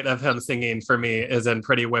highlight of him singing for me is in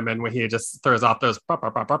Pretty Women, when he just throws off those. Yeah. I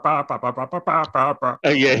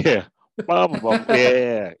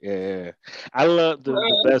love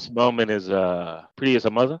the best moment is Pretty as a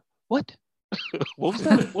Mother. What? What was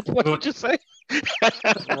that? What did you just say?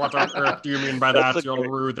 What on earth do you mean by that? You'll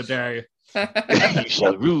rue the day. You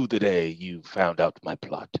shall rue the day you found out my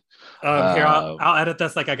plot. Here, I'll edit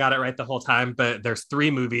this like I got it right the whole time, but there's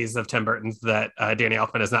 3 movies of Tim Burton's that Danny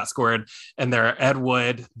Elfman has not scored, and they're Ed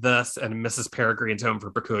Wood, this, and Mrs. Peregrine's Home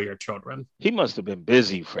for Peculiar Children. He must have been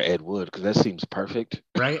busy for Ed Wood because that seems perfect.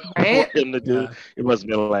 Right? For him to do. Yeah. It must have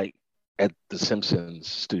been like at the Simpsons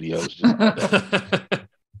studios. Just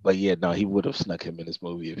but yeah, no, he would have snuck him in this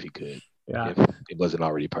movie if he could. Yeah. If it wasn't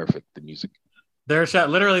already perfect, the music. They're shot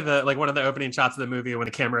literally one of the opening shots of the movie when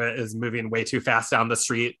the camera is moving way too fast down the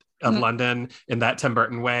street of London in that Tim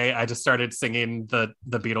Burton way. I just started singing the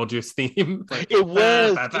Beetlejuice theme. It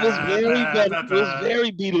was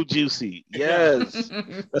very Beetlejuicy. Yes,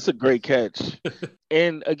 that's a great catch.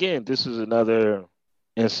 And again, this is another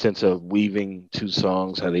instance of weaving 2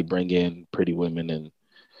 songs. How they bring in Pretty Women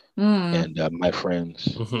and My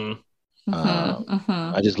Friends.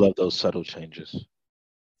 I just love those subtle changes.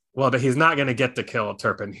 Well, but he's not going to get to kill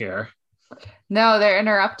Turpin here. No, they're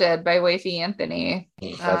interrupted by Wafey Anthony. By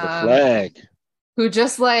the flag. Who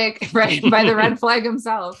just by the red flag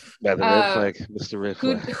himself. By the red flag, Mr. Red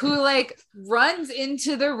Flag. Who runs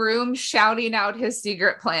into the room shouting out his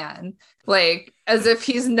secret plan, as if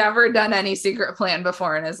he's never done any secret plan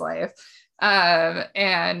before in his life.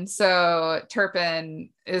 And so Turpin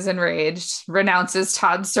is enraged, renounces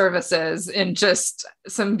Todd's services in just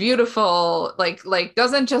some beautiful,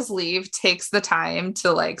 doesn't just leave, takes the time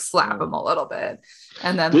to slap him a little bit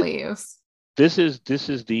and then leaves. This is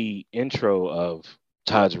the intro of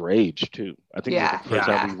Todd's rage too. I think it's the first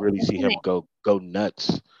time we really see him go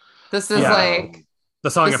nuts. This is the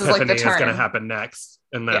song Epiphany is going to happen next.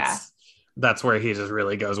 And that's where he just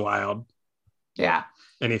really goes wild. Yeah.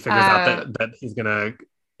 And he figures out that he's gonna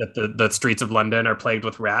that the streets of London are plagued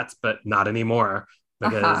with rats, but not anymore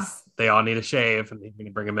because they all need a shave, and he's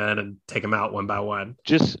gonna bring them in and take them out one by one.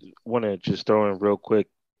 Just want to throw in real quick.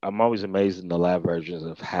 I'm always amazed in the live versions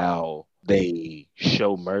of how they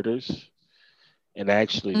show murders. And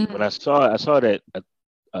actually, when I saw it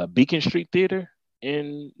at Beacon Street Theater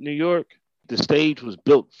in New York, the stage was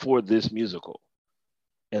built for this musical,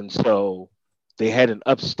 and so they had an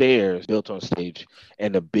upstairs built on stage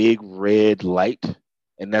and a big red light,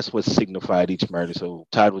 and that's what signified each murder. So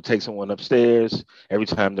Todd would take someone upstairs. Every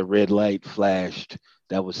time the red light flashed,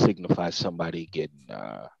 that would signify somebody getting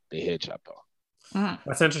their head chopped off.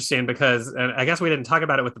 That's interesting because, and I guess we didn't talk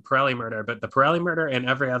about it with the Pirelli murder, but the Pirelli murder and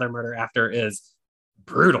every other murder after is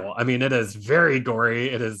brutal. I mean, it is very gory.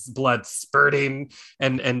 It is blood spurting,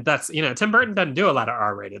 and that's, Tim Burton doesn't do a lot of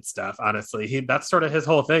R-rated stuff. Honestly, that's sort of his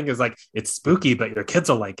whole thing is it's spooky, but your kids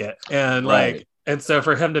will like it, and and so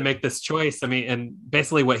for him to make this choice, I mean, and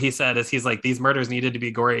basically what he said is he's these murders needed to be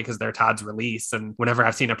gory because they're Todd's release. And whenever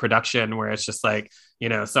I've seen a production where it's just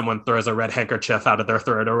someone throws a red handkerchief out of their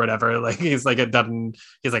throat or whatever, he's I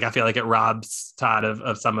feel like it robs Todd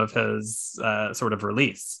of some of his sort of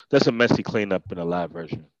release. That's a messy cleanup in a live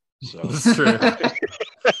version. So that's true. That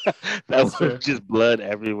was just blood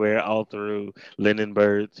everywhere, all through linen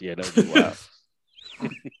birds. Yeah, that was wild.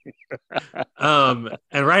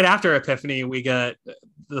 And right after Epiphany, we get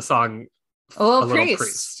the song A Little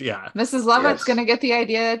Priest. Yeah, Mrs. Lovett's gonna get the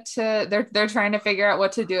idea they're trying to figure out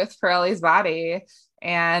what to do with Pirelli's body,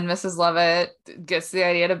 and Mrs. Lovett gets the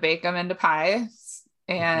idea to bake them into pie.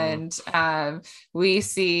 And we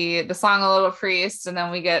see the song A Little Priest, and then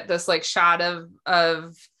we get this shot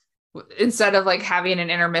of instead of having an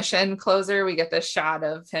intermission closer, we get this shot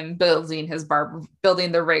of him building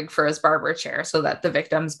the rig for his barber chair so that the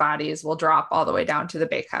victims' bodies will drop all the way down to the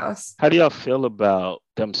bakehouse. How do y'all feel about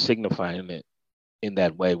them signifying it in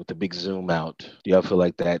that way with the big zoom out? Do y'all feel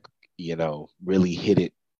like that, really hit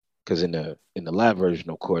it? Because in the live version,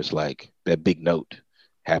 of course, that big note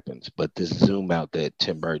happens, but this zoom out that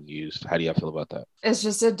Tim Burton used, how do y'all feel about that? It's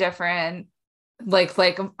just a different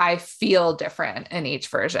I feel different in each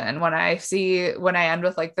version. When I end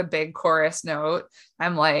with the big chorus note,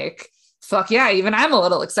 I'm fuck yeah, even I'm a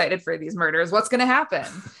little excited for these murders. What's gonna happen?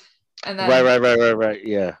 And then right.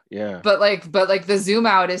 Yeah. But the zoom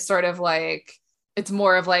out is sort of it's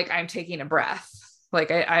more of I'm taking a breath.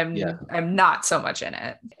 I'm not so much in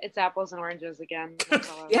it. It's apples and oranges again.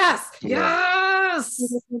 Yes. Two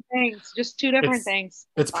different things. Just two different things.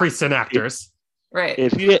 It's priests and actors. Right.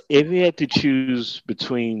 If you had to choose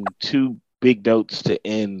between 2 big notes to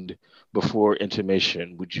end before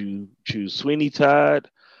intermission, would you choose Sweeney Todd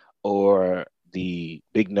or the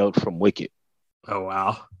big note from Wicked? Oh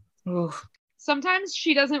wow. Oof. Sometimes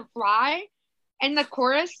she doesn't fly, and the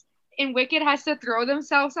chorus in Wicked has to throw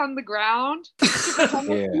themselves on the ground to pretend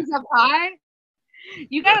that she's up high.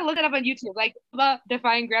 You gotta look it up on YouTube. Like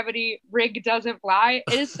defying gravity, rig doesn't fly.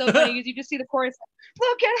 It is so funny because you just see the chorus.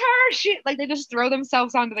 Look at her, she like they just throw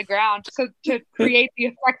themselves onto the ground so to create the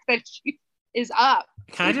effect that she is up.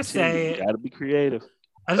 Can I just say, you gotta be creative.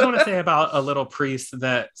 I just want to say about A Little Priest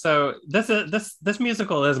that so this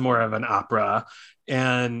musical is more of an opera,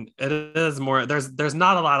 and it is more there's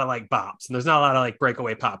not a lot of like bops and there's not a lot of like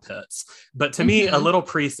breakaway pop hits, but to me A Little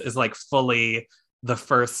Priest is like fully the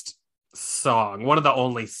first song, one of the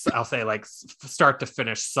only, I'll say, like start to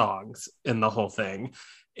finish songs in the whole thing,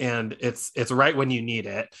 and it's right when you need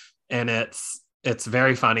it, and it's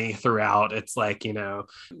very funny throughout. It's like, you know,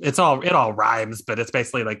 it all rhymes, but it's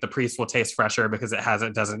basically like the priest will taste fresher because it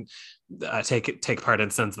doesn't take part in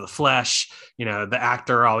sins of the flesh. You know, the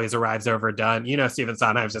actor always arrives overdone. You know, Stephen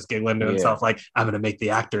Sondheim's just giggling to himself, like, I'm going to make the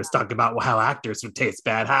actors talk about how actors would taste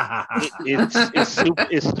bad. Ha ha ha.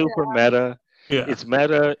 It's super meta. Yeah. It's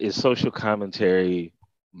meta. It's social commentary.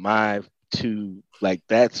 That's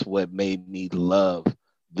what made me love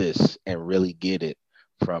this and really get it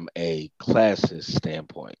from a classist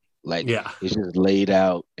standpoint. Like, it's just laid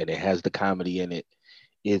out and it has the comedy in it.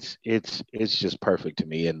 It's just perfect to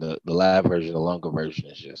me. And the live version, the longer version,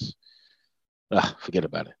 is just forget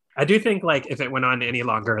about it. I do think like if it went on any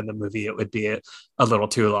longer in the movie, it would be a little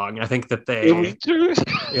too long. I think that It was true.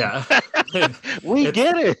 Yeah. We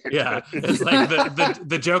get it. Yeah. It's like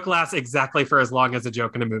the joke lasts exactly for as long as a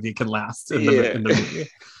joke in a movie can last in the movie.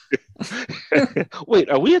 Wait,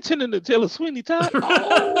 are we attending the Taylor Sweeney Todd?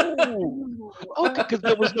 Oh, okay, because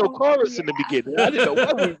there was no chorus in the beginning. I didn't know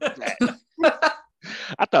where we was at.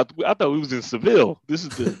 I thought we was in Seville. This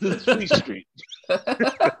is Fleet Street.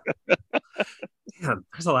 Man,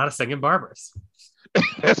 there's a lot of singing barbers.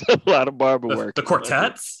 That's a lot of barber work. The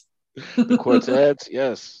quartets. The quartets,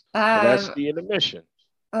 yes. That's the intermission.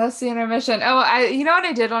 That's the intermission. Oh, you know what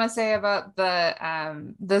I did want to say about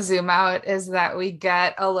the zoom out is that we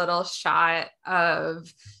get a little shot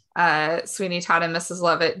of Sweeney Todd and Mrs.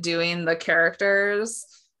 Lovett doing the characters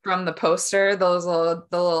from the poster, the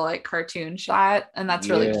little like cartoon shot, and that's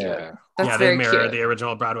really cute. That's they mirror the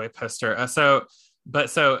original Broadway poster.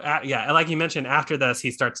 Like you mentioned, after this,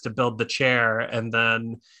 he starts to build the chair, and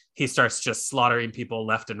then he starts just slaughtering people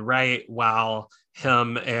left and right while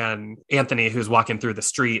him and Anthony, who's walking through the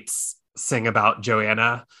streets, sing about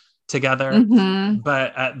Joanna together. Mm-hmm.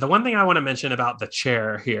 But the one thing I want to mention about the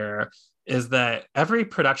chair here is that every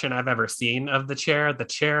production I've ever seen of the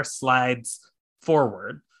chair slides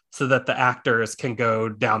forward so that the actors can go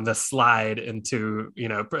down the slide into, you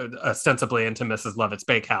know, ostensibly into Mrs. Lovett's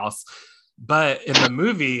bakehouse. But in the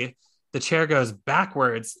movie, the chair goes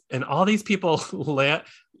backwards and all these people land.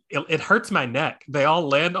 It hurts my neck. They all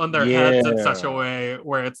land on their heads in such a way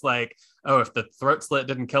where it's like, oh, if the throat slit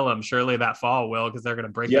didn't kill them, surely that fall will, because they're going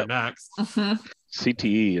to break their necks. Mm-hmm.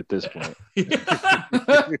 CTE at this point.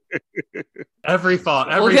 Every fall.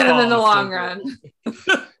 We'll get them in the long run.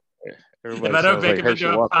 If I don't bake them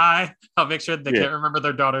into a pie, I'll make sure they can't remember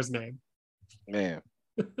their daughter's name. Man,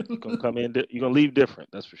 you're going to come in, you're going to leave different,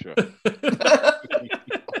 that's for sure.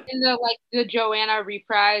 In the Joanna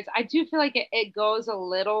reprise, I do feel like it goes a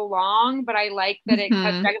little long, but I like that it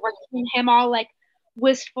cuts back and forth between him all like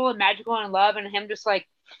wistful and magical and in love, and him just like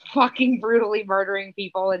fucking brutally murdering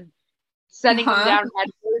people and sending them down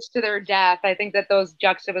headfirst to their death. I think that those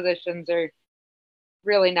juxtapositions are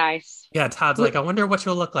really nice. Yeah, Todd's like, I wonder what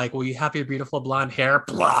you'll look like. Will you have your beautiful blonde hair?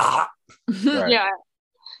 Blah. Right. Yeah.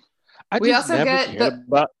 We also get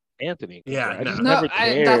about Anthony. Yeah,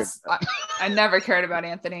 I never cared about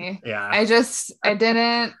Anthony. Yeah, I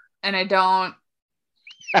didn't, and I don't.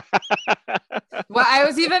 Well, I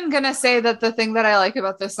was even gonna say that the thing that I like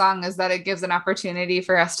about this song is that it gives an opportunity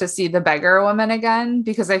for us to see the beggar woman again,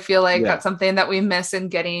 because I feel like that's something that we miss in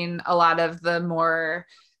getting a lot of the more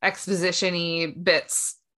exposition-y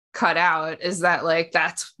bits cut out, is that like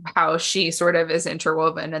that's how she sort of is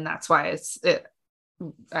interwoven, and that's why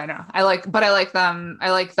I don't know. I like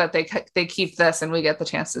that they keep this and we get the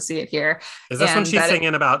chance to see it here. Is this when she's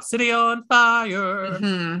singing about City on Fire?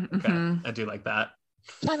 Mm-hmm, okay. Mm-hmm. I do like that.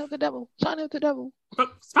 Sign of the devil. Sign of the devil.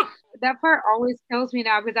 That part always kills me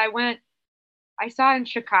now, because I saw in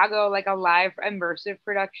Chicago like a live immersive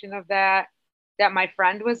production of that my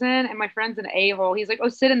friend was in, and my friend's an a-hole. He's like, oh,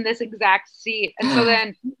 sit in this exact seat. And so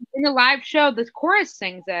then in the live show, the chorus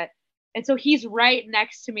sings it. And so he's right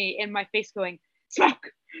next to me in my face going,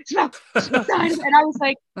 smoke. And I was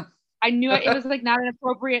like, I knew it was like not an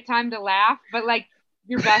appropriate time to laugh, but like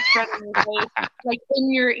your best friend in your face, like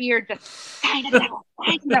in your ear, just sign it out.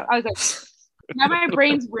 I was like, now my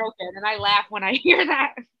brain's broken and I laugh when I hear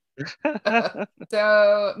that.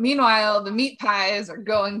 So meanwhile, the meat pies are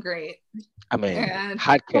going great. I mean, And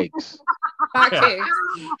hotcakes. hotcakes.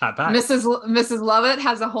 Hot pie. Mrs. Lovett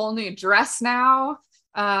has a whole new dress now.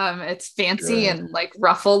 It's fancy Good. and like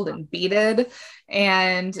ruffled and beaded.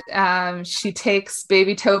 And she takes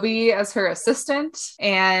baby Toby as her assistant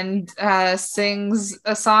and sings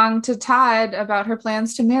a song to Todd about her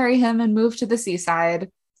plans to marry him and move to the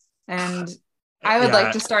seaside. And I would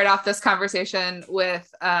like to start off this conversation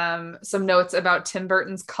with some notes about Tim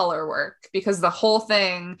Burton's color work, because the whole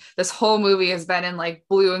thing, this whole movie has been in like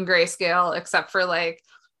blue and grayscale, except for like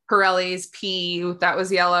Pirelli's pee that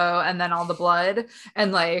was yellow and then all the blood.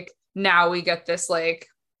 And like now we get this like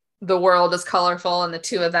the world is colorful and the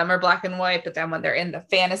two of them are black and white, but then when they're in the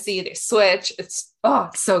fantasy, they switch. It's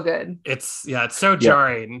so good. It's so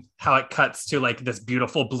jarring how it cuts to like this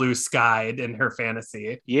beautiful blue sky in her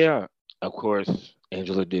fantasy. Yeah, of course,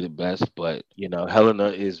 Angela did it best, but you know, Helena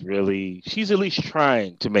is really, she's at least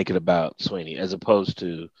trying to make it about Sweeney, as opposed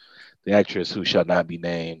to the actress who shall not be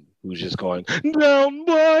named, who's just going down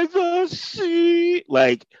by the sea.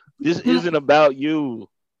 Like, this isn't about you.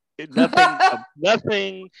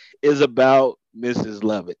 Nothing is about Mrs.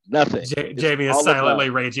 Lovett. Nothing. Jamie is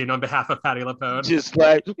silently raging on behalf of Patti LuPone. Just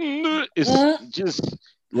like, it's just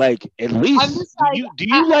like, at least, do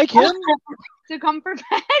you like him? To come for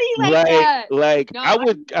Patty like that. Like, no,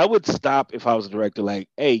 I would stop if I was a director. Like,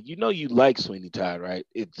 hey, you know you like Sweeney Todd, right?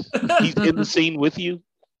 He's in the scene with you.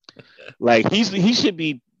 Like, he should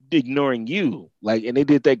be ignoring you. Like, and they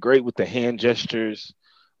did that great with the hand gestures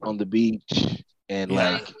on the beach and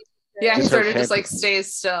like. Yeah, he sort of just like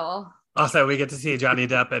stays still. Also, we get to see Johnny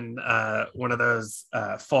Depp in one of those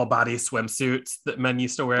full body swimsuits that men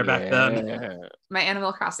used to wear back then. My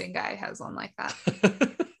Animal Crossing guy has one like that.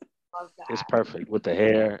 It's perfect with the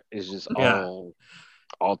hair. It's just all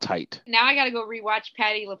tight. Now I got to go rewatch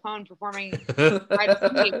Patti LuPone performing. Because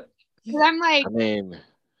I'm like,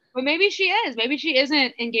 but maybe she is. Maybe she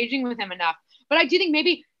isn't engaging with him enough. But I do think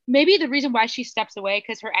maybe the reason why she steps away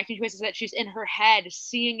because her acting choice is that she's in her head,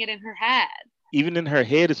 seeing it in her head. Even in her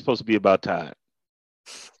head, it's supposed to be about Todd.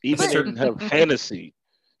 Even in her fantasy.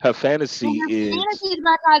 Her fantasy is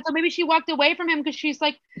about Todd. So maybe she walked away from him because she's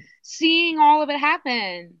like seeing all of it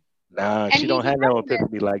happen. Nah, she don't have no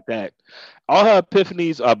epiphany like that. All her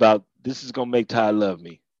epiphanies are about, this is gonna make Todd love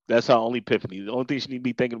me. That's her only epiphany. The only thing she need to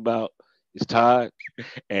be thinking about is Todd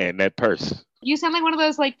and that purse. You sound like one of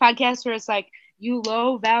those like podcasts where it's like, you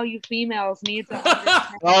low value females need to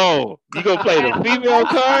understand. Oh, you gonna play the female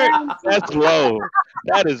card? That's low.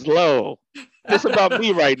 That is low. It's about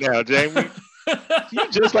me right now, Jamie. You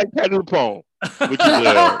just like Patti LuPone,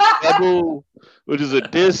 which is a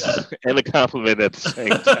diss and a compliment at the same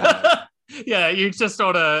time. Yeah, you just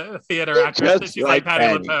told a theater actress that she's like Patti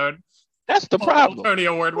LuPone. That's the problem. Tony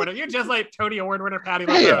Award winner. You're just like Tony Award winner Patti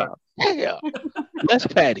LuPone. Yeah. Less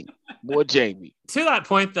Patti, more Jamie. To that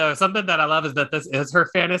point, though, something that I love is that this is her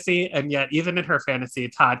fantasy, and yet even in her fantasy,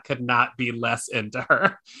 Todd could not be less into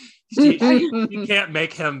her. You can't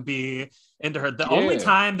make him be into her. The only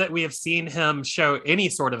time that we have seen him show any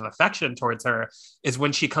sort of affection towards her is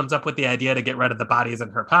when she comes up with the idea to get rid of the bodies in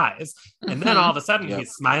her pies. And then all of a sudden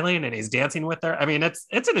he's smiling and he's dancing with her. I mean, it's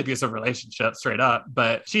an abusive relationship straight up,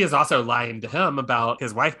 but she is also lying to him about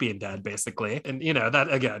his wife being dead, basically. And you know,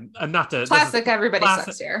 that again, not to classic everybody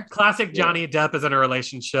sucks here. Classic Johnny Depp is in a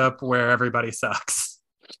relationship where everybody sucks.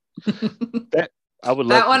 That I would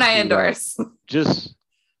that one I endorse. Just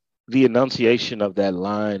the enunciation of that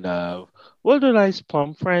line of, what a nice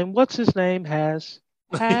plum frame. What's his name? And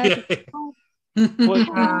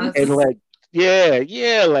like,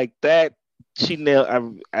 like that. She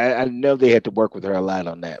nailed. I know they had to work with her a lot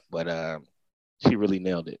on that, but she really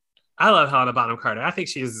nailed it. I love Helena Bonham Carter. I think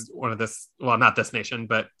she's one of this, well, not this nation,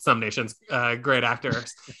 but some nations' great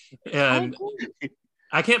actors. And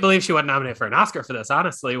I can't believe she wasn't nominated for an Oscar for this,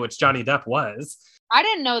 honestly, which Johnny Depp was. I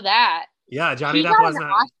didn't know that. Yeah, Johnny Depp was not.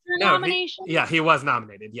 Oscar nomination? He was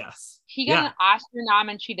nominated. Yes, he got an Oscar nom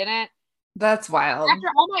and she didn't. That's wild. After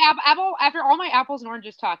all my apples and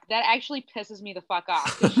oranges talk, that actually pisses me the fuck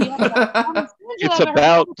off. It's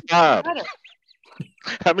about time.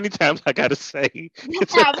 How many times I gotta say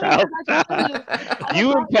it's about time?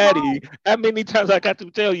 You and Patty, how many times I got to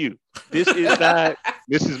tell you this is not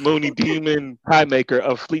Mrs. Mooney Demon Pie Maker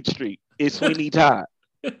of Fleet Street. It's Sweeney Todd.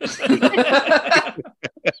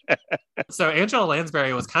 So Angela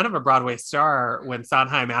Lansbury was kind of a Broadway star when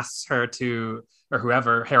Sondheim asked her to, or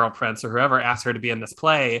whoever, Harold Prince or whoever asked her to be in this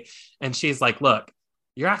play. And she's like, look,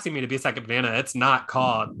 you're asking me to be a second banana. It's not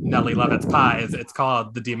called Nellie Lovett's Pies. It's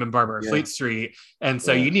called The Demon Barber of Fleet Street. And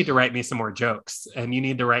so you need to write me some more jokes and you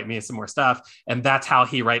need to write me some more stuff. And that's how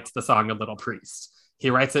he writes the song A Little Priest. He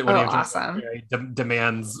writes it when he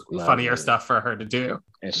demands funnier stuff for her to do.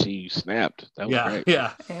 And she snapped. That was great.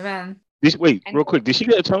 Yeah. Amen. Real quick. Did she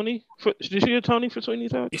get a Tony? Did she get a Tony for Sweeney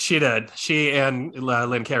Todd? She did. She and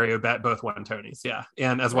Lynn Carey both won Tonys. Yeah,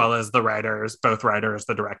 and as well as the writers, both writers,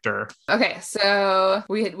 the director. Okay, so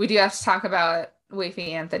we do have to talk about Wafy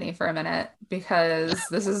Anthony for a minute, because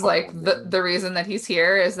this is like the reason that he's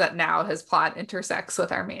here is that now his plot intersects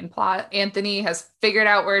with our main plot. Anthony has figured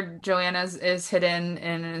out where Joanna is hidden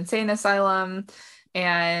in an insane asylum,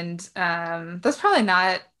 and that's probably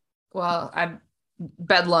not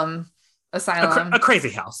Bedlam asylum, a crazy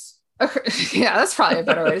house. Yeah, that's probably a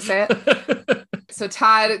better way to say it. So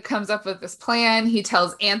Todd comes up with this plan. He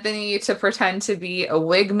tells Anthony to pretend to be a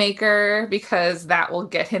wig maker because that will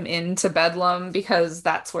get him into Bedlam, because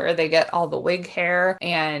that's where they get all the wig hair.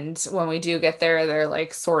 And when we do get there, they're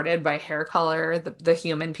like sorted by hair color, the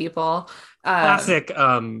human people. Classic,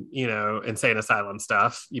 insane asylum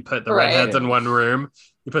stuff. You put the redheads in one room,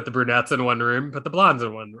 you put the brunettes in one room, put the blondes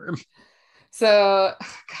in one room. So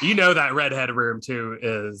that redhead room too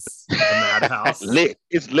is a madhouse.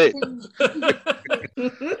 It's lit.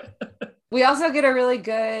 We also get a really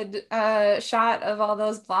good shot of all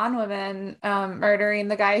those blonde women murdering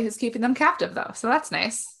the guy who's keeping them captive, though. So that's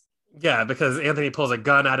nice. Yeah, because Anthony pulls a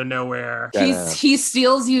gun out of nowhere. He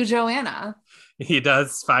steals you, Joanna. He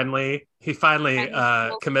does finally. He finally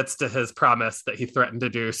commits to his promise that he threatened to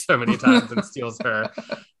do so many times and steals her.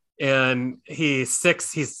 And he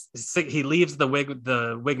leaves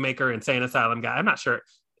the wig maker insane asylum guy. I'm not sure,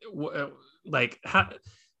 were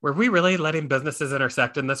we really letting businesses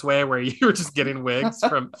intersect in this way where you were just getting wigs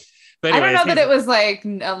from? But anyways, I don't know that it was like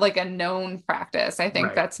a known practice. I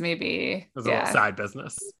think that's maybe it was a little side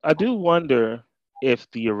business. I do wonder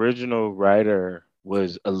if the original writer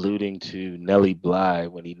was alluding to Nellie Bly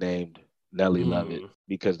when he named Nellie Lovett,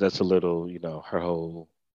 because that's a little, her whole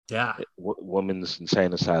woman's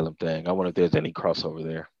insane asylum thing. I wonder if there's any crossover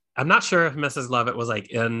there. I'm not sure if Mrs. Lovett was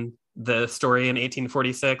like in the story in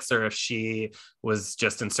 1846 or if she was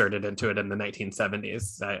just inserted into it in the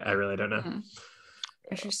 1970s. I really don't know.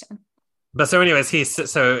 Interesting. But so anyways,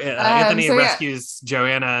 Anthony rescues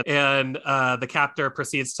Joanna, and the captor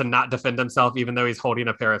proceeds to not defend himself even though he's holding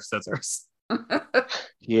a pair of scissors.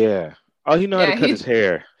 Yeah. Oh, he knows how to cut his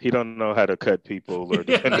hair. He don't know how to cut people or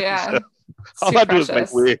defend himself. All I do is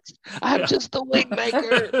make wigs. I'm just the wig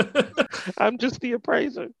maker. I'm just the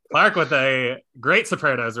appraiser. Clark with a great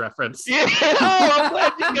Sopranos reference. Yeah. Oh, I'm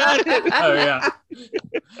glad you got it. Oh, yeah.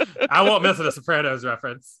 I won't miss a Sopranos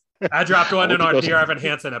reference. I dropped one in our Dear Evan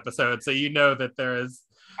Hansen episode, so you know that there is.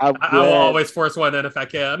 I will always force one in if I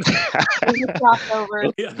can.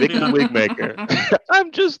 Vicky wig maker.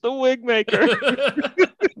 I'm just the wig maker.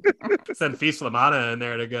 Send Fish Lamana in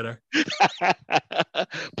there to get her.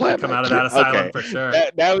 Come out of that asylum for sure.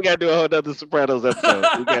 Now we got to do a whole other Sopranos episode.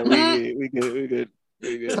 We good.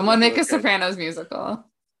 Someone make a Sopranos musical.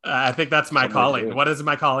 I think that's my calling. What is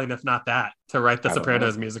my calling if not that? To write the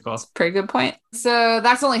Sopranos musical. Pretty good point. So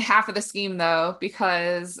that's only half of the scheme, though,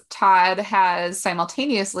 because Todd has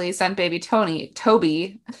simultaneously sent baby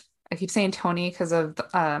Toby. I keep saying Tony because of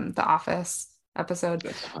the Office episode.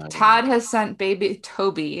 Todd has sent baby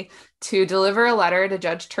Toby to deliver a letter to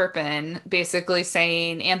Judge Turpin, basically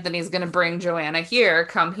saying Anthony's going to bring Joanna here,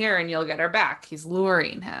 come here and you'll get her back. He's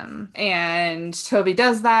luring him. And Toby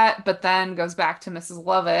does that, but then goes back to Mrs.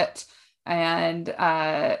 Lovett and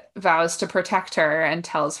vows to protect her and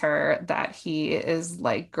tells her that he is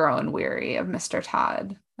like growing weary of Mr.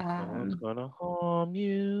 Todd. I'm gonna harm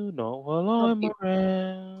you, not while I'm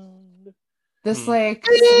around. This like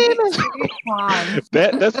that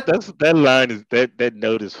line is that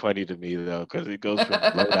note is funny to me though, because it goes from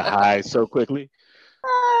low to high so quickly.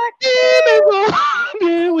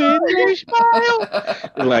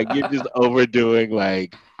 Like you're just overdoing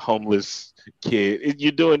like homeless kid.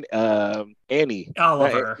 You're doing Annie.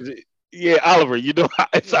 Oliver. Yeah, Oliver. You know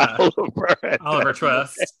it's Oliver. Oliver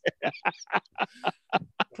Twist. Can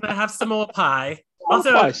I have some more pie?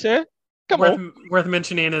 Also, pie, sir. Worth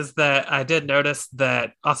mentioning is that I did notice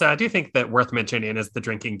that also I do think that worth mentioning is the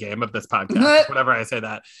drinking game of this podcast. Whenever I say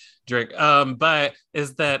that, drink. But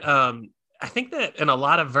is that I think that in a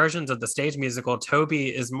lot of versions of the stage musical, Toby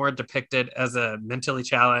is more depicted as a mentally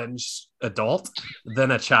challenged adult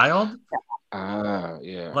than a child.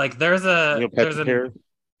 Yeah. Like there's an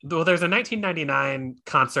Well, there's a 1999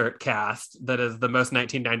 concert cast that is the most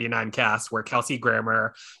 1999 cast where Kelsey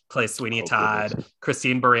Grammer plays Sweeney Todd, goodness.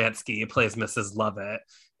 Christine Baranski plays Mrs. Lovett,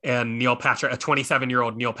 and Neil Patrick, a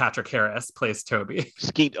 27-year-old Neil Patrick Harris plays Toby.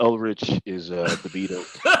 Skeet Ulrich is the Beatle.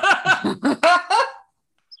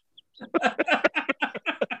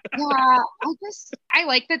 Yeah, I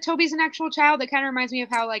like that Toby's an actual child. That kind of reminds me of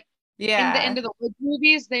how like in the End of the Woods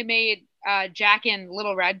movies they made Jack and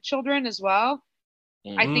Little Red children as well.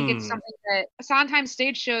 I think it's something that Sondheim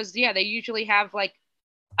stage shows, yeah, they usually have like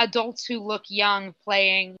adults who look young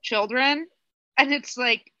playing children. And it's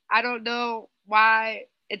like, I don't know why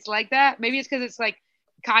it's like that. Maybe it's because it's like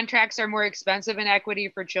contracts are more expensive in equity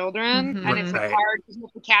for children. And it's like hard because you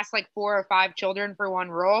have to cast like 4 or 5 children for one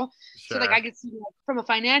role. Sure. So like I could see like, from a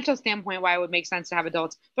financial standpoint why it would make sense to have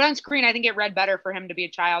adults. But on screen, I think it read better for him to be a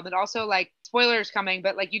child. And also like spoilers coming,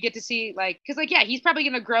 but like you get to see like, because like, yeah, he's probably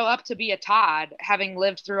going to grow up to be a Todd having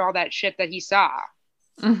lived through all that shit that he saw.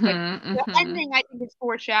 The ending, I think, is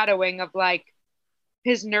foreshadowing of like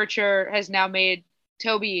his nurture has now made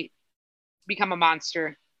Toby become a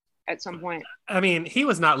monster at some point. I mean, he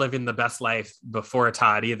was not living the best life before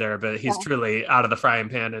Todd either, but he's truly out of the frying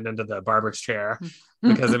pan and into the barber's chair.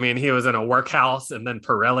 Because I mean, he was in a workhouse and then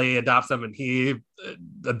Pirelli adopts him and he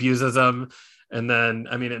abuses him. And then,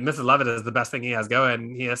 I mean, Mrs. Lovett is the best thing he has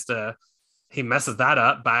going. He messes that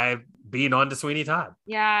up by being on to Sweeney Todd.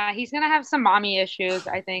 Yeah, he's gonna have some mommy issues,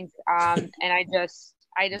 I think. And I just,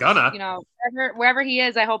 you know, wherever he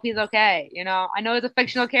is, I hope he's okay. You know, I know he's a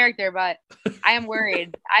fictional character, but I am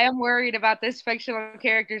worried. I am worried about this fictional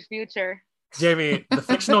character's future. Jamie, the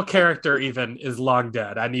fictional character even is long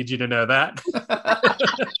dead. I need you to know that.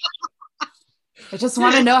 I just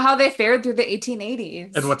want to know how they fared through the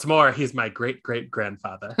 1880s. And what's more, he's my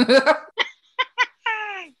great-great-grandfather.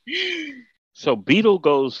 So Beetle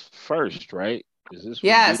goes first, right? Is this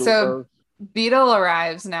so Beetle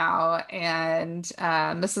arrives now, and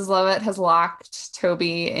Mrs. Lovett has locked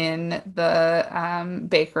Toby in the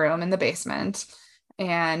bake room in the basement.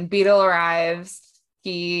 And Beetle arrives.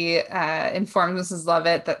 He informs Mrs.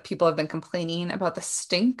 Lovett that people have been complaining about the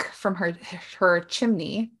stink from her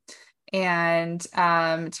chimney. And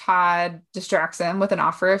Todd distracts him with an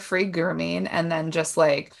offer of free grooming and then just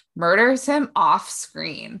like murders him off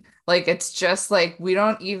screen. Like, it's just like,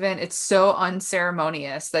 it's so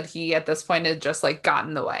unceremonious that he at this point had just like gotten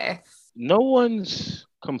in the way. No one's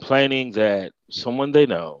complaining that someone they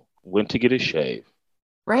know went to get a shave.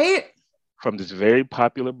 Right? From this very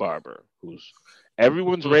popular barber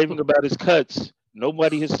everyone's raving about his cuts.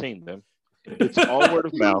 Nobody has seen them. It's all word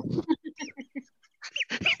of mouth.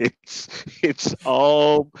 It's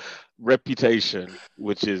all reputation,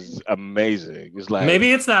 which is amazing. It's like,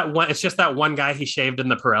 maybe it's just that one guy he shaved in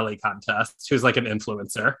the Pirelli contest who's like an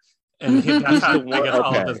influencer, and that's how I get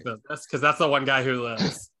all of his business, because that's the one guy who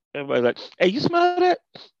lives. Everybody's like, hey, you smell that?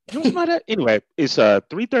 You don't smell that? Anyway, it's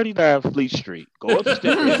 339 Fleet Street. Go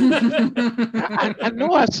upstairs. I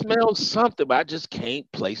know I smell something, but I just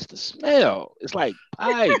can't place the smell. It's like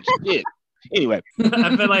pie and shit. Anyway.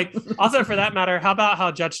 But like, also for that matter, how about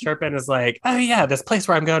how Judge Turpin is like, oh yeah, this place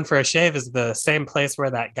where I'm going for a shave is the same place where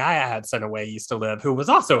that guy I had sent away used to live, who was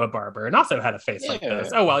also a barber and also had a face like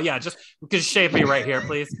this. Oh well, yeah, just shave me right here,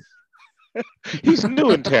 please. He's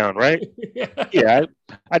new in town, right? Yeah,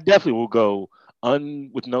 I definitely will go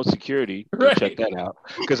with no security to check that out,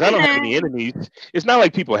 because I don't have any enemies. It's not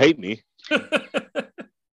like people hate me.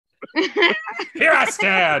 Here I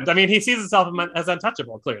stand. I mean, he sees himself as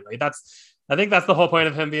untouchable, clearly. I think that's the whole point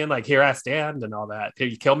of him being like, here I stand and all that.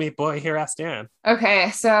 You kill me, boy, here I stand.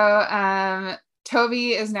 Okay, so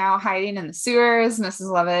Toby is now hiding in the sewers. Mrs.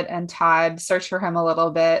 Lovett and Todd search for him a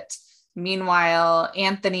little bit. Meanwhile,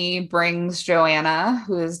 Anthony brings Joanna,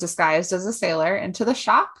 who is disguised as a sailor, into the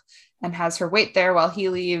shop and has her wait there while he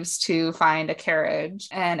leaves to find a carriage.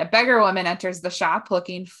 And a beggar woman enters the shop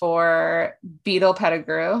looking for Beetle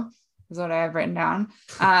Pettigrew, is what I have written down.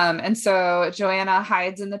 And so Joanna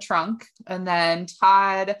hides in the trunk, and then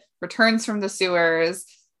Todd returns from the sewers.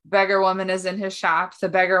 Beggar woman is in his shop. The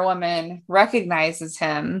beggar woman recognizes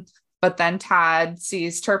him, but then Todd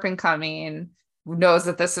sees Turpin coming, knows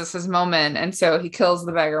that this is his moment, and so he kills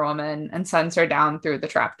the beggar woman and sends her down through the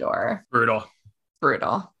trapdoor. Brutal.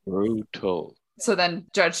 So then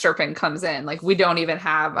Judge Turpin comes in. Like, we don't even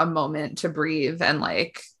have a moment to breathe and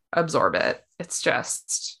like absorb it. It's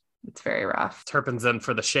very rough. Turpin's in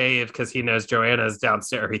for the shave because he knows Joanna's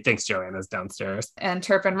downstairs. Or he thinks Joanna's downstairs. And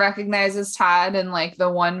Turpin recognizes Todd in like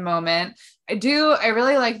the one moment. I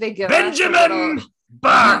really like they give Benjamin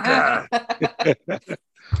Barker.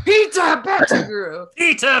 Peter Pettigrew.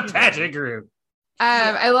 Peter Pettigrew.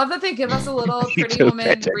 I love that they give us a little He Pretty took Woman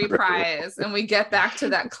that to reprise, and we get back to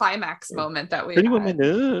that climax moment that we Pretty had.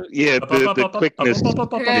 Woman, yeah, the quickness.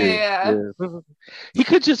 Yeah. He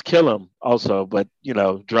could just kill him also, but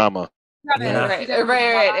drama. Yeah.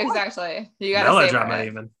 Right, exactly. You gotta save Melodrama it.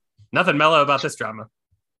 even. Nothing mellow about this drama.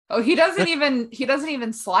 Oh, he doesn't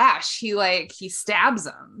even slash. He stabs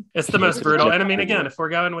him. It's the most brutal. And I mean, again, if we're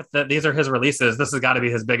going with these are his releases, this has got to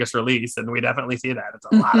be his biggest release. And we definitely see that. It's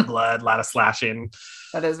a lot of blood, a lot of slashing.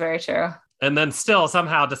 That is very true. And then still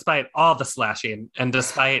somehow, despite all the slashing and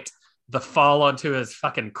despite the fall onto his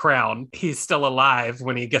fucking crown, he's still alive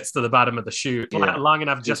when he gets to the bottom of the chute, long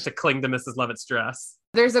enough just to cling to Mrs. Lovett's dress.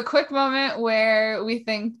 There's a quick moment where we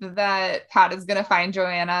think that Todd is going to find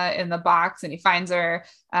Joanna in the box, and he finds her,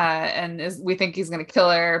 we think he's going to kill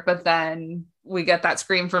her, but then we get that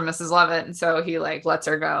scream from Mrs. Lovett, and so he lets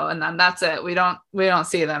her go, and then that's it. We don't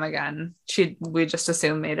see them again. We just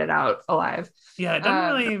assume made it out alive. Yeah, it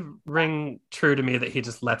doesn't really ring true to me that he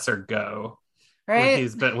just lets her go.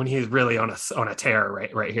 Right? When he's really on a tear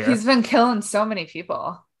right here. He's been killing so many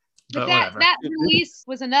people. But that release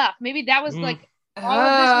was enough. Maybe that was like.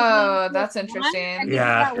 Oh, that's interesting.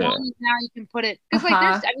 Yeah. Now you can put it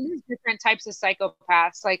because there's different types of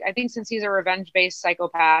psychopaths. Like I think since he's a revenge-based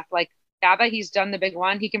psychopath, like now that he's done the big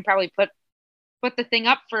one, he can probably put the thing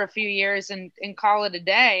up for a few years and call it a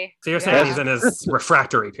day. So you're saying he's in his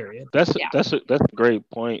refractory period. That's a great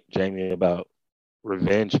point, Jamie, about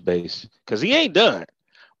revenge-based, because he ain't done,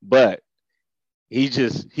 but he's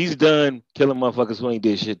done killing motherfuckers who ain't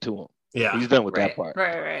did shit to him. Yeah, he's done with that part.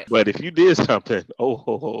 Right. But if you did something,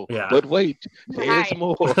 but wait, there's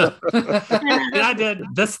more. I did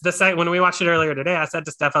this night when we watched it earlier today. I said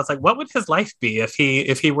to Steph, I was like, "What would his life be if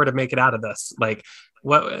he were to make it out of this? Like,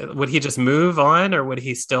 what would he just move on, or would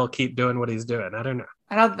he still keep doing what he's doing? I don't know.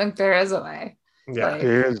 I don't think there is a way. Yeah,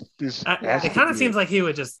 it kind of seems like he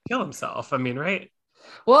would just kill himself. I mean, right?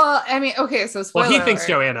 Well, I mean, okay, so spoiler he thinks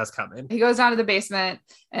alert. Joanna's coming. He goes down to the basement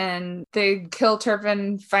and they kill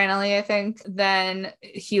Turpin finally, I think. Then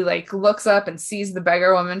he looks up and sees the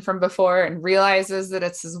beggar woman from before and realizes that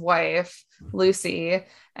it's his wife, Lucy,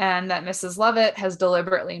 and that Mrs. Lovett has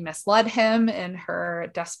deliberately misled him in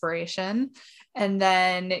her desperation. And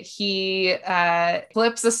then he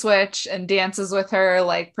flips a switch and dances with her,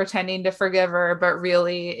 pretending to forgive her, but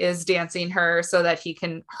really is dancing her so that he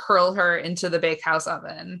can hurl her into the bakehouse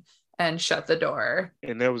oven and shut the door.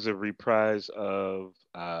 And there was a reprise of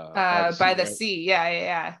By the Sea.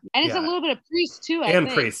 Yeah. And it's a little bit of Priest too, I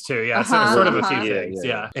think. Priest too, yeah. So sort of a few things,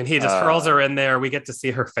 yeah. And he just hurls her in there. We get to see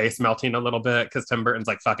her face melting a little bit because Tim Burton's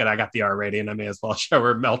like, fuck it, I got the R rating. I may as well show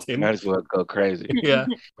her melting. Might as well go crazy. Yeah.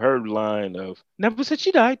 Her line of, never said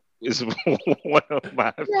she died, is one of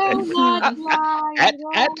my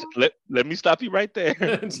let me stop you right there.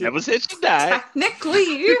 Never said she died.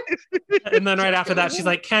 Technically. And then right after that, she's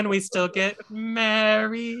like, can we still get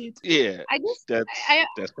married? Yeah.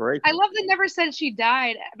 That's great. I love that never said she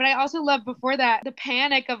died, but I also love before that the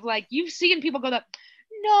panic of you've seen people go that,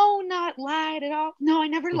 no, not lied at all. No, I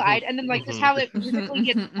never lied. And then just how it physically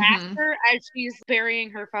gets past her as she's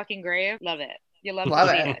burying her fucking grave. Love it. You love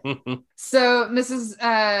it. So Mrs.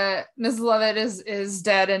 Lovett is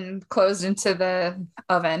dead and closed into the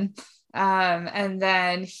oven. And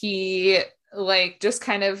then he just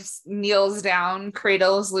kind of kneels down,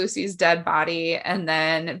 cradles Lucy's dead body, and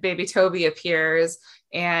then baby Toby appears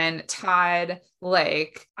and Todd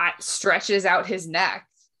stretches out his neck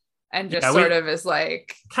and just sort of is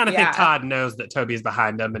kind of think Todd knows that Toby's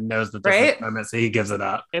behind him and knows that this is the moment, so he gives it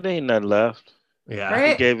up. It ain't nothing left. Yeah,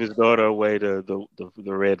 right? He gave his daughter away to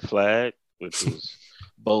the red flag, which was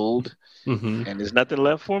bold, and there's nothing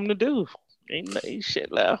left for him to do. Ain't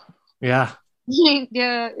shit left. Yeah,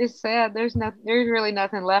 yeah, it's sad. There's really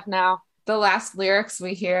nothing left now. The last lyrics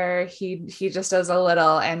we hear, he just does a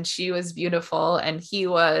little, and she was beautiful, and he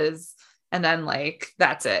was, and then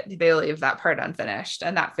that's it. They leave that part unfinished,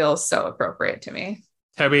 and that feels so appropriate to me.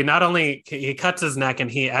 Toby, not only he cuts his neck,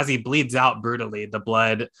 and as he bleeds out brutally, the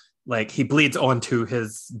blood. He bleeds onto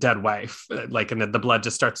his dead wife, and the blood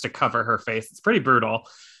just starts to cover her face. It's pretty brutal.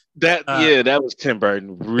 That was Tim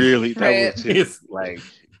Burton. Really, that was his,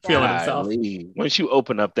 feeling himself. Once you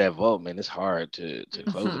open up that vault, man, it's hard to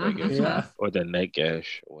close it, I guess. Yeah. Or the neck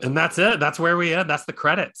gash. And that's it. That's where we end. That's the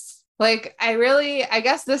credits. I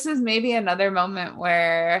guess this is maybe another moment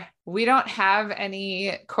where we don't have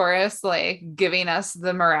any chorus giving us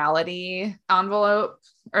the morality envelope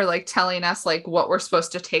or telling us what we're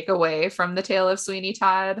supposed to take away from the tale of Sweeney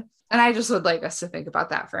Todd. And I just would like us to think about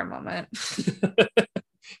that for a moment.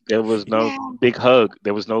 There was no big hug.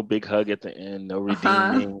 There was no big hug at the end. No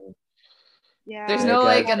redeeming. Yeah. There's Yeah, no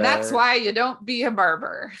like, guys, and that's why you don't be a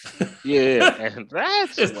barber. Yeah, and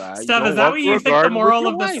that's why. Steph, you don't is that walk what through you a think the garden with moral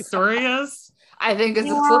your of this wife. story is? I think it's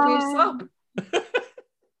a slippery slope.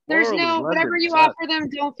 There's Moral is no, London whatever you sucks. offer them,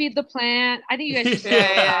 don't feed the plant. I think you guys should Yeah,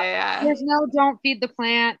 say that. yeah. There's no don't feed the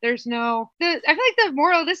plant. There's no, I feel like the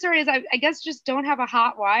moral of this story is I guess just don't have a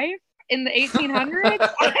hot wife in the 1800s.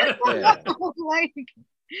 I don't Yeah. know. Like,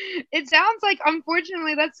 it sounds like,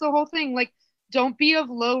 unfortunately, that's the whole thing. Like, don't be of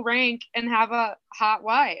low rank and have a hot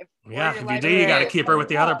wife. Yeah, Or your if you life do, is you got to Right. keep her with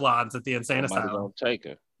the other blondes at the insane Somebody asylum. gonna take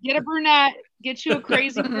her. Get a brunette. Get you a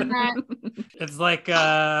crazy brunette. It's like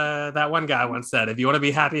that one guy once said, if you want to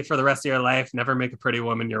be happy for the rest of your life, never make a pretty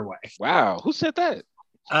woman your wife. Wow, who said that?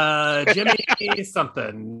 Jimmy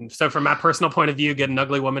something. So from my personal point of view, get an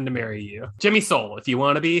ugly woman to marry you. Jimmy Soul, if you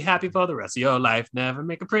want to be happy for the rest of your life, never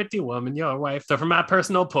make a pretty woman your wife. So from my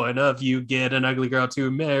personal point of view, get an ugly girl to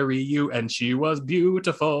marry you, and she was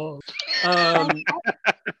beautiful. I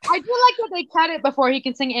do like that they cut it before he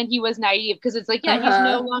can sing and he was naive, because it's like, yeah, he's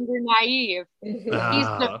no longer naive. He's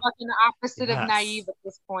the fucking opposite of yes. naive at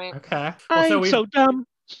this point. Okay. I so ain't so dumb.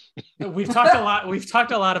 we've talked a lot. We've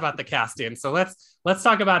talked a lot about the casting. So let's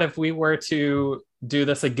talk about if we were to do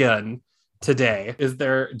this again today.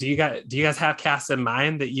 Do you guys have casts in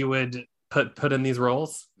mind that you would put in these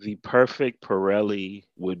roles? The perfect Pirelli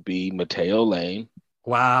would be Mateo Lane.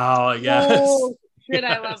 Wow. Yes. Oh, shit,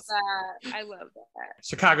 Yes. I love that. I love that.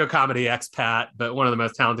 Chicago comedy expat, but one of the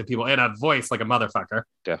most talented people, and a voice like a motherfucker.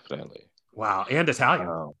 Definitely. Wow. And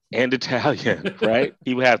Italian. And Italian, right?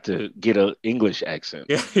 He would have to get an English accent.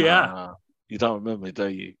 Yeah. You don't remember me, do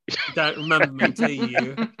you? Don't remember me to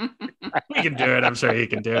you. He can do it. I'm sure he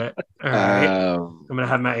can do it. All right. I'm gonna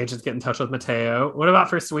have my agents get in touch with Mateo. What about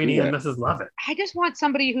for Sweeney and Mrs. Lovett? I just want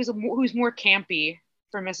somebody who's more campy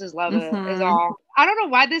for Mrs. Lovett is all. I don't know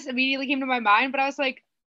why this immediately came to my mind, but I was like,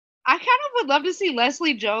 I kind of would love to see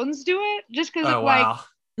Leslie Jones do it, just because Wow.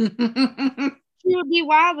 she would be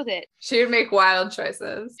wild with it. She would make wild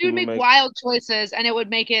choices. She would make wild choices, and it would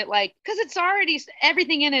make it like, because it's already,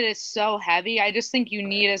 everything in it is so heavy. I just think you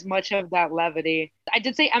need as much of that levity. I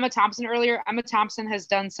did say Emma Thompson earlier. Emma Thompson has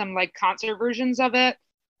done some like concert versions of it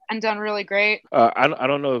and done really great. I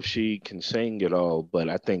don't know if she can sing at all, but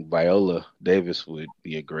I think Viola Davis would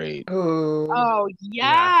be a great. Oh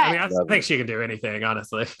yeah. I mean, I think she can do anything,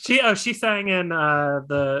 honestly. She sang in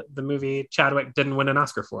the movie Chadwick didn't win an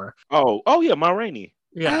Oscar for. Oh yeah, Ma Rainey.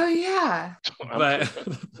 Yeah. Oh yeah. But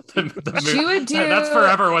the movie, She would do. that's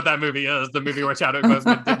forever what that movie is. The movie where Chadwick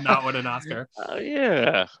Boseman did not win an Oscar. Yeah.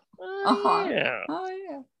 Yeah. Oh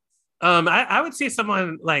yeah. I would see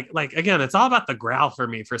someone like again, it's all about the growl for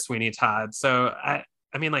me for Sweeney Todd. So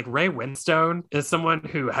I mean, like Ray Winstone is someone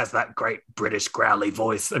who has that great British growly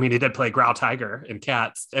voice. I mean, he did play Growl Tiger in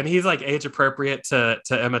Cats, and he's like age appropriate to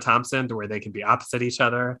Emma Thompson, to where they can be opposite each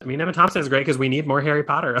other. I mean, Emma Thompson is great because we need more Harry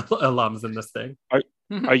Potter alums in this thing.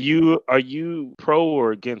 Are you pro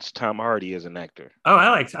or against Tom Hardy as an actor? Oh, I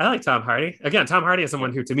like Tom Hardy. Again, Tom Hardy is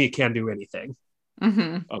someone who to me can do anything.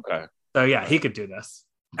 Okay. So yeah, he could do this.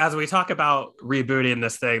 As we talk about rebooting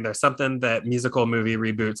this thing, there's something that musical movie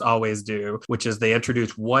reboots always do, which is they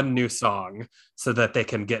introduce one new song so that they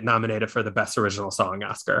can get nominated for the Best Original Song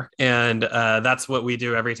Oscar. And that's what we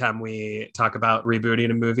do every time we talk about rebooting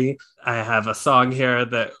a movie. I have a song here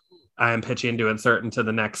that I am pitching to insert into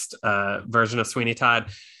the next version of Sweeney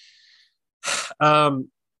Todd.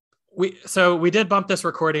 We did bump this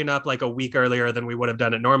recording up like a week earlier than we would have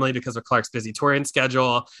done it normally because of Clark's busy touring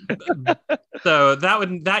schedule. So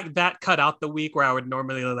that cut out the week where I would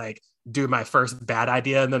normally like do my first bad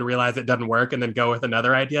idea and then realize it doesn't work and then go with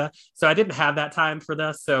another idea. So I didn't have that time for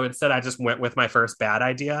this. So instead I just went with my first bad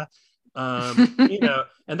idea. And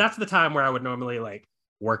that's the time where I would normally like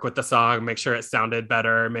work with the song, make sure it sounded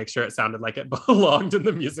better, make sure it sounded like it belonged in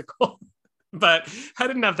the musical. But I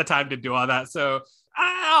didn't have the time to do all that. So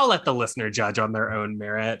I'll let the listener judge on their own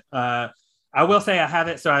merit. I will say I have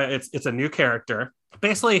it. So it's a new character.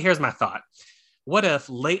 Basically, here's my thought. What if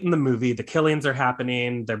late in the movie, the killings are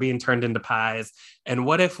happening, they're being turned into pies. And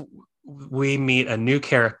what if we meet a new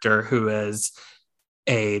character who is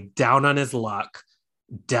a down on his luck,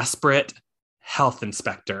 desperate health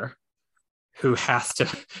inspector who has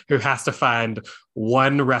to find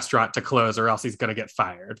one restaurant to close or else he's going to get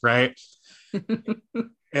fired, right?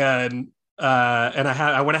 And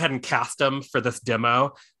I went ahead and cast him for this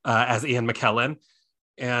demo as Ian McKellen,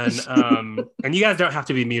 and you guys don't have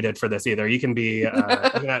to be muted for this either. You can be you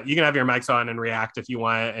can have your mics on and react if you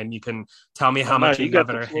want, and you can tell me how much you love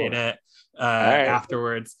it or hate it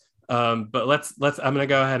afterwards. But let's I'm gonna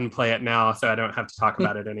go ahead and play it now so I don't have to talk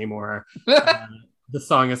about it anymore. The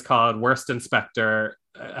song is called Worst Inspector,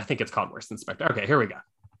 I think it's called Worst Inspector. Okay, here we go.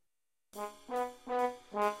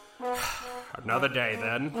 Another day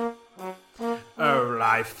then. Oh,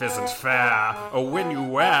 life isn't fair. Oh, when you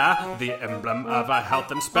wear the emblem of a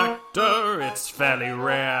health inspector, it's fairly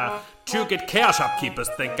rare to get care. Shopkeepers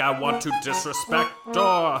think I want to disrespect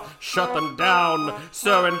or shut them down.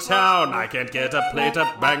 So in town, I can't get a plate of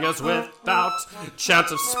bangers without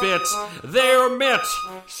chance of spit. They omit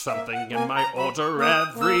something in my order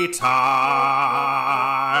every time.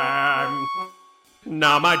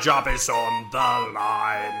 Now my job is on the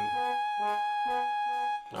line.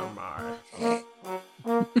 Oh my.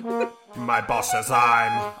 My boss says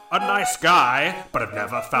I'm a nice guy, but I've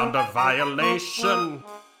never found a violation.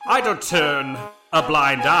 I don't turn a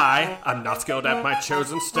blind eye. I'm not skilled at my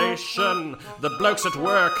chosen station. The blokes at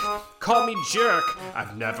work call me jerk.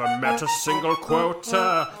 I've never met a single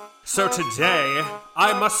quota. So today,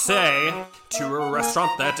 I must say to a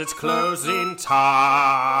restaurant that it's closing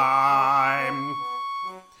time,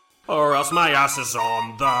 or else my ass is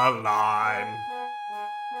on the line.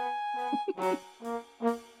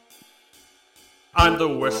 I'm the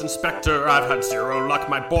worst inspector, I've had zero luck.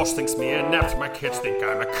 My boss thinks me inept, my kids think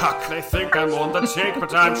I'm a cuck. They think I'm on the take,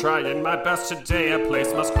 but I'm trying my best today. A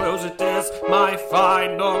place must close, it is my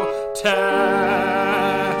final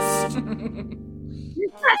test.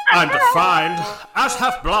 I'm defined as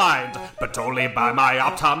half blind, but only by my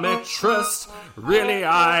optometrist. Really,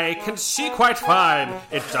 I can see quite fine.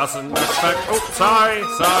 It doesn't affect... Oh, sorry,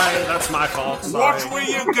 that's my fault, sorry. Watch where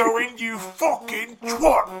you're going, you fucking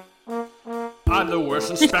twat! I'm the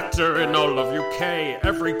worst inspector in all of UK.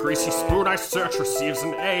 Every greasy spoon I search receives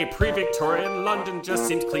an A. Pre-Victorian London just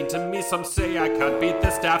seems clean to me. Some say I can't beat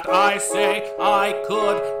this daft. I say I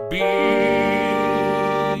could be.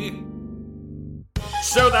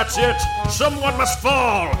 So that's it, someone must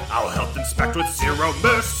fall. I'll health inspect with zero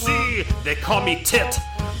mercy. They call me Tit,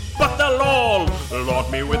 but they'll all laud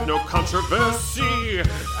me with no controversy.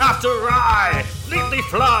 After I neatly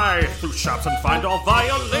fly through shops and find all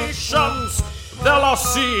violations, they'll all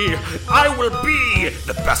see I will be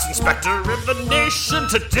the best inspector in the nation.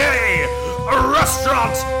 Today, a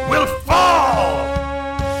restaurant will fall.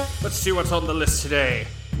 Let's see what's on the list today.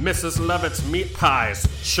 Mrs. Lovett's meat pies.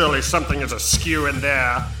 Surely something is askew in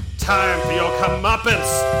there. Time for your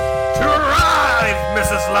comeuppance to arrive,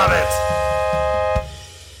 Mrs. Lovett!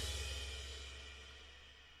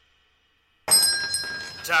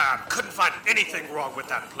 Damn, couldn't find anything wrong with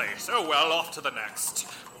that place. Oh well, off to the next.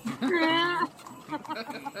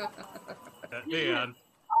 The end.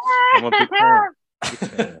 I'm a big fan.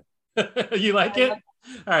 You like it? All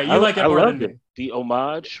right, you like it more I than loved me. it. The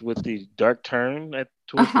homage with the dark turn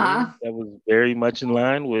towards the end, that was very much in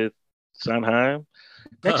line with Sondheim.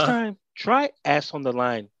 Next time, try Ass on the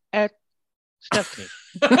Line at Stephanie.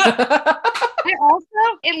 I also,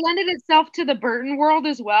 it lended itself to the Burton world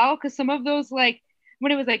as well, because some of those, like,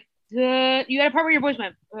 when it was like, duh, you had a part where your voice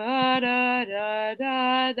went, da, da, da,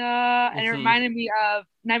 da, da, and it reminded me of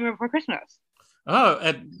Nightmare Before Christmas. Oh,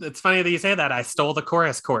 it's funny that you say that. I stole the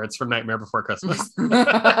chorus chords from Nightmare Before Christmas. I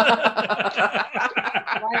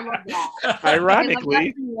love that.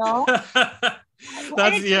 Ironically.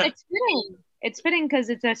 It's fitting. It's fitting because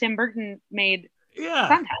it's a Tim Burton made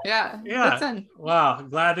content. Yeah. Wow,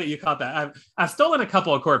 glad that you caught that. I've stolen a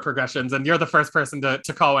couple of chord progressions, and you're the first person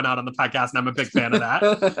to call one out on the podcast, and I'm a big fan of that.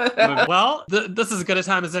 Well, this is as good a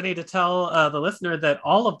time as any to tell the listener that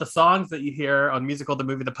all of the songs that you hear on Musical, the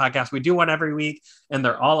Movie, the Podcast, we do one every week, and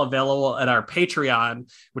they're all available at our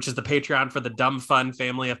Patreon, which is the Patreon for the Dumb Fun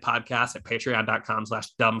family of podcasts at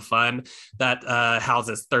patreon.com/dumbfun. That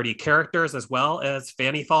houses 30 characters as well as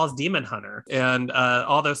Fanny Falls Demon Hunter. And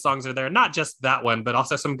all those songs are there, not just that one, but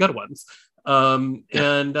also some good ones. And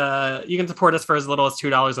you can support us for as little as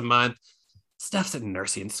 $2 a month. Steph's in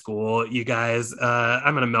nursing school, you guys.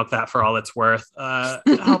 I'm going to milk that for all it's worth.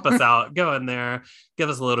 Help us out. Go in there. Give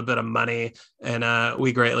us a little bit of money, and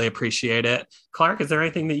we greatly appreciate it. Clark, is there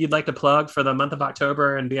anything that you'd like to plug for the month of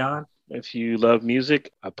October and beyond? If you love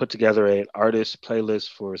music, I put together an artist playlist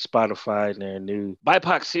for Spotify in their new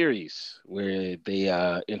BIPOC series, where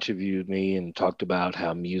they interviewed me and talked about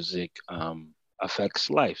how music affects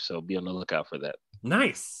life. So be on the lookout for that.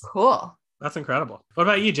 Nice. Cool. That's incredible. What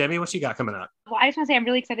about you, Jamie? What you got coming up? Well, I just want to say I'm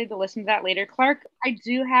really excited to listen to that later. Clark, I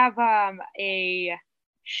do have a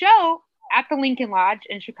show at the Lincoln Lodge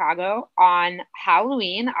in Chicago on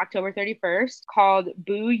Halloween, October 31st, called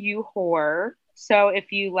Boo You Horror. So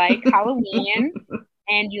if you like Halloween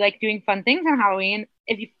and you like doing fun things on Halloween,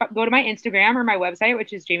 if you go to my Instagram or my website,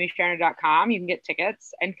 which is jamiesharner.com, you can get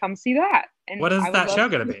tickets and come see that. And what is that show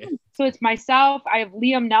going to be? So it's myself. I have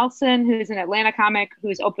Liam Nelson, who's an Atlanta comic,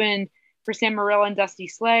 who's opened for Sam Morril and Dusty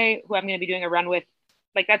Slay, who I'm going to be doing a run with.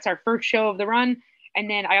 Like, that's our first show of the run. And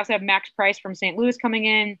then I also have Max Price from St. Louis coming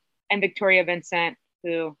in, and Victoria Vincent,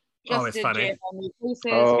 who just Always did funny. JFL New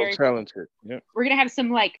Faces. Oh, Very talented. Yeah. We're going to have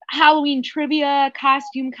some like Halloween trivia,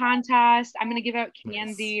 costume contest. I'm going to give out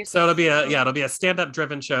candy. Nice. So it'll be a stand-up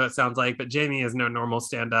driven show, it sounds like, but Jamie is no normal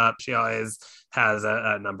stand-up. She always has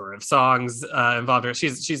a number of songs involved.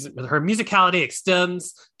 She's her musicality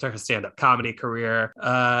extends to her stand-up comedy career.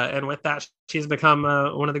 And with that, she's become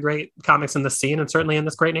one of the great comics in the scene and certainly in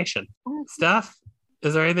this great nation. Steph,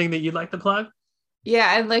 is there anything that you'd like to plug?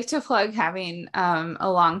 Yeah, I'd like to plug having a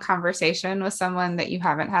long conversation with someone that you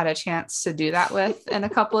haven't had a chance to do that with in a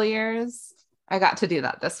couple of years. I got to do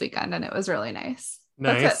that this weekend and it was really nice.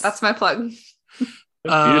 Nice. That's it. That's my plug.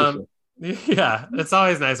 Yeah, it's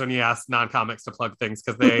always nice when you ask non-comics to plug things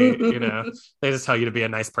because they, they just tell you to be a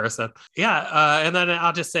nice person. Yeah, and then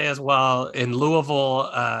I'll just say as well, in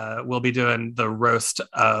Louisville, we'll be doing the roast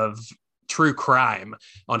of true crime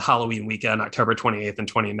on Halloween weekend, October 28th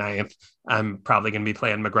and 29th. I'm probably going to be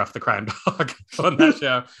playing McGruff the Crime Dog on that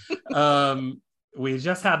show. We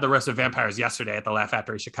just had the roast of vampires yesterday at the Laugh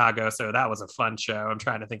Factory Chicago, so that was a fun show. I'm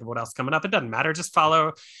trying to think of what else coming up. It doesn't matter. Just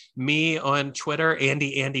follow me on Twitter,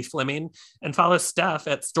 Andy Fleming, and follow Steph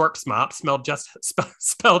at Storpsmop, spelled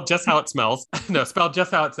just how it smells. No, spelled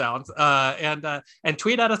just how it sounds. And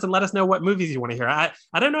tweet at us and let us know what movies you want to hear. I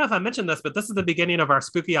don't know if I mentioned this, but this is the beginning of our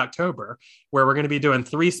Spooky October, where we're going to be doing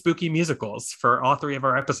 3 spooky musicals for all 3 of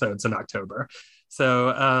our episodes in October. So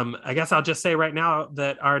I guess I'll just say right now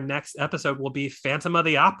that our next episode will be Phantom of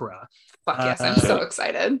the Opera. Fuck yes, I'm so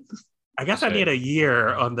excited. I guess I need a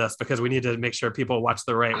year on this because we need to make sure people watch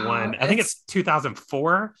the right one. I think it's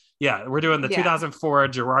 2004. Yeah, we're doing the 2004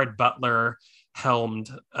 Gerard Butler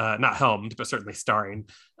not helmed, but certainly starring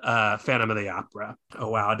Phantom of the Opera. Oh,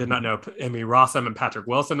 wow. I did not know Emmy Rossum and Patrick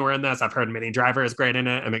Wilson were in this. I've heard Minnie Driver is great in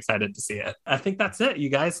it. I'm excited to see it. I think that's it, you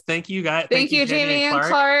guys. Thank you, guys. Thank you, Jamie and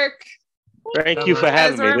Clark. Thank you for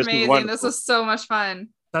having me. This amazing. was wonderful. This was so much fun.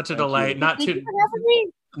 Such a delight. Not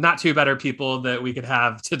two better people that we could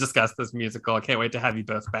have to discuss this musical. I can't wait to have you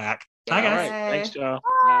both back. Bye, guys. All right. Thanks, y'all.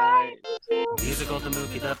 Bye. Musical the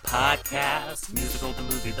Movie the Podcast. Musical the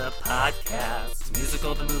Movie the Podcast.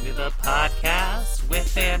 Musical the Movie the Podcast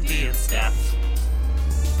with Andy and Steph.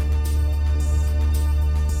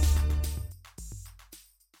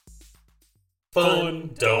 Fun,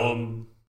 dumb.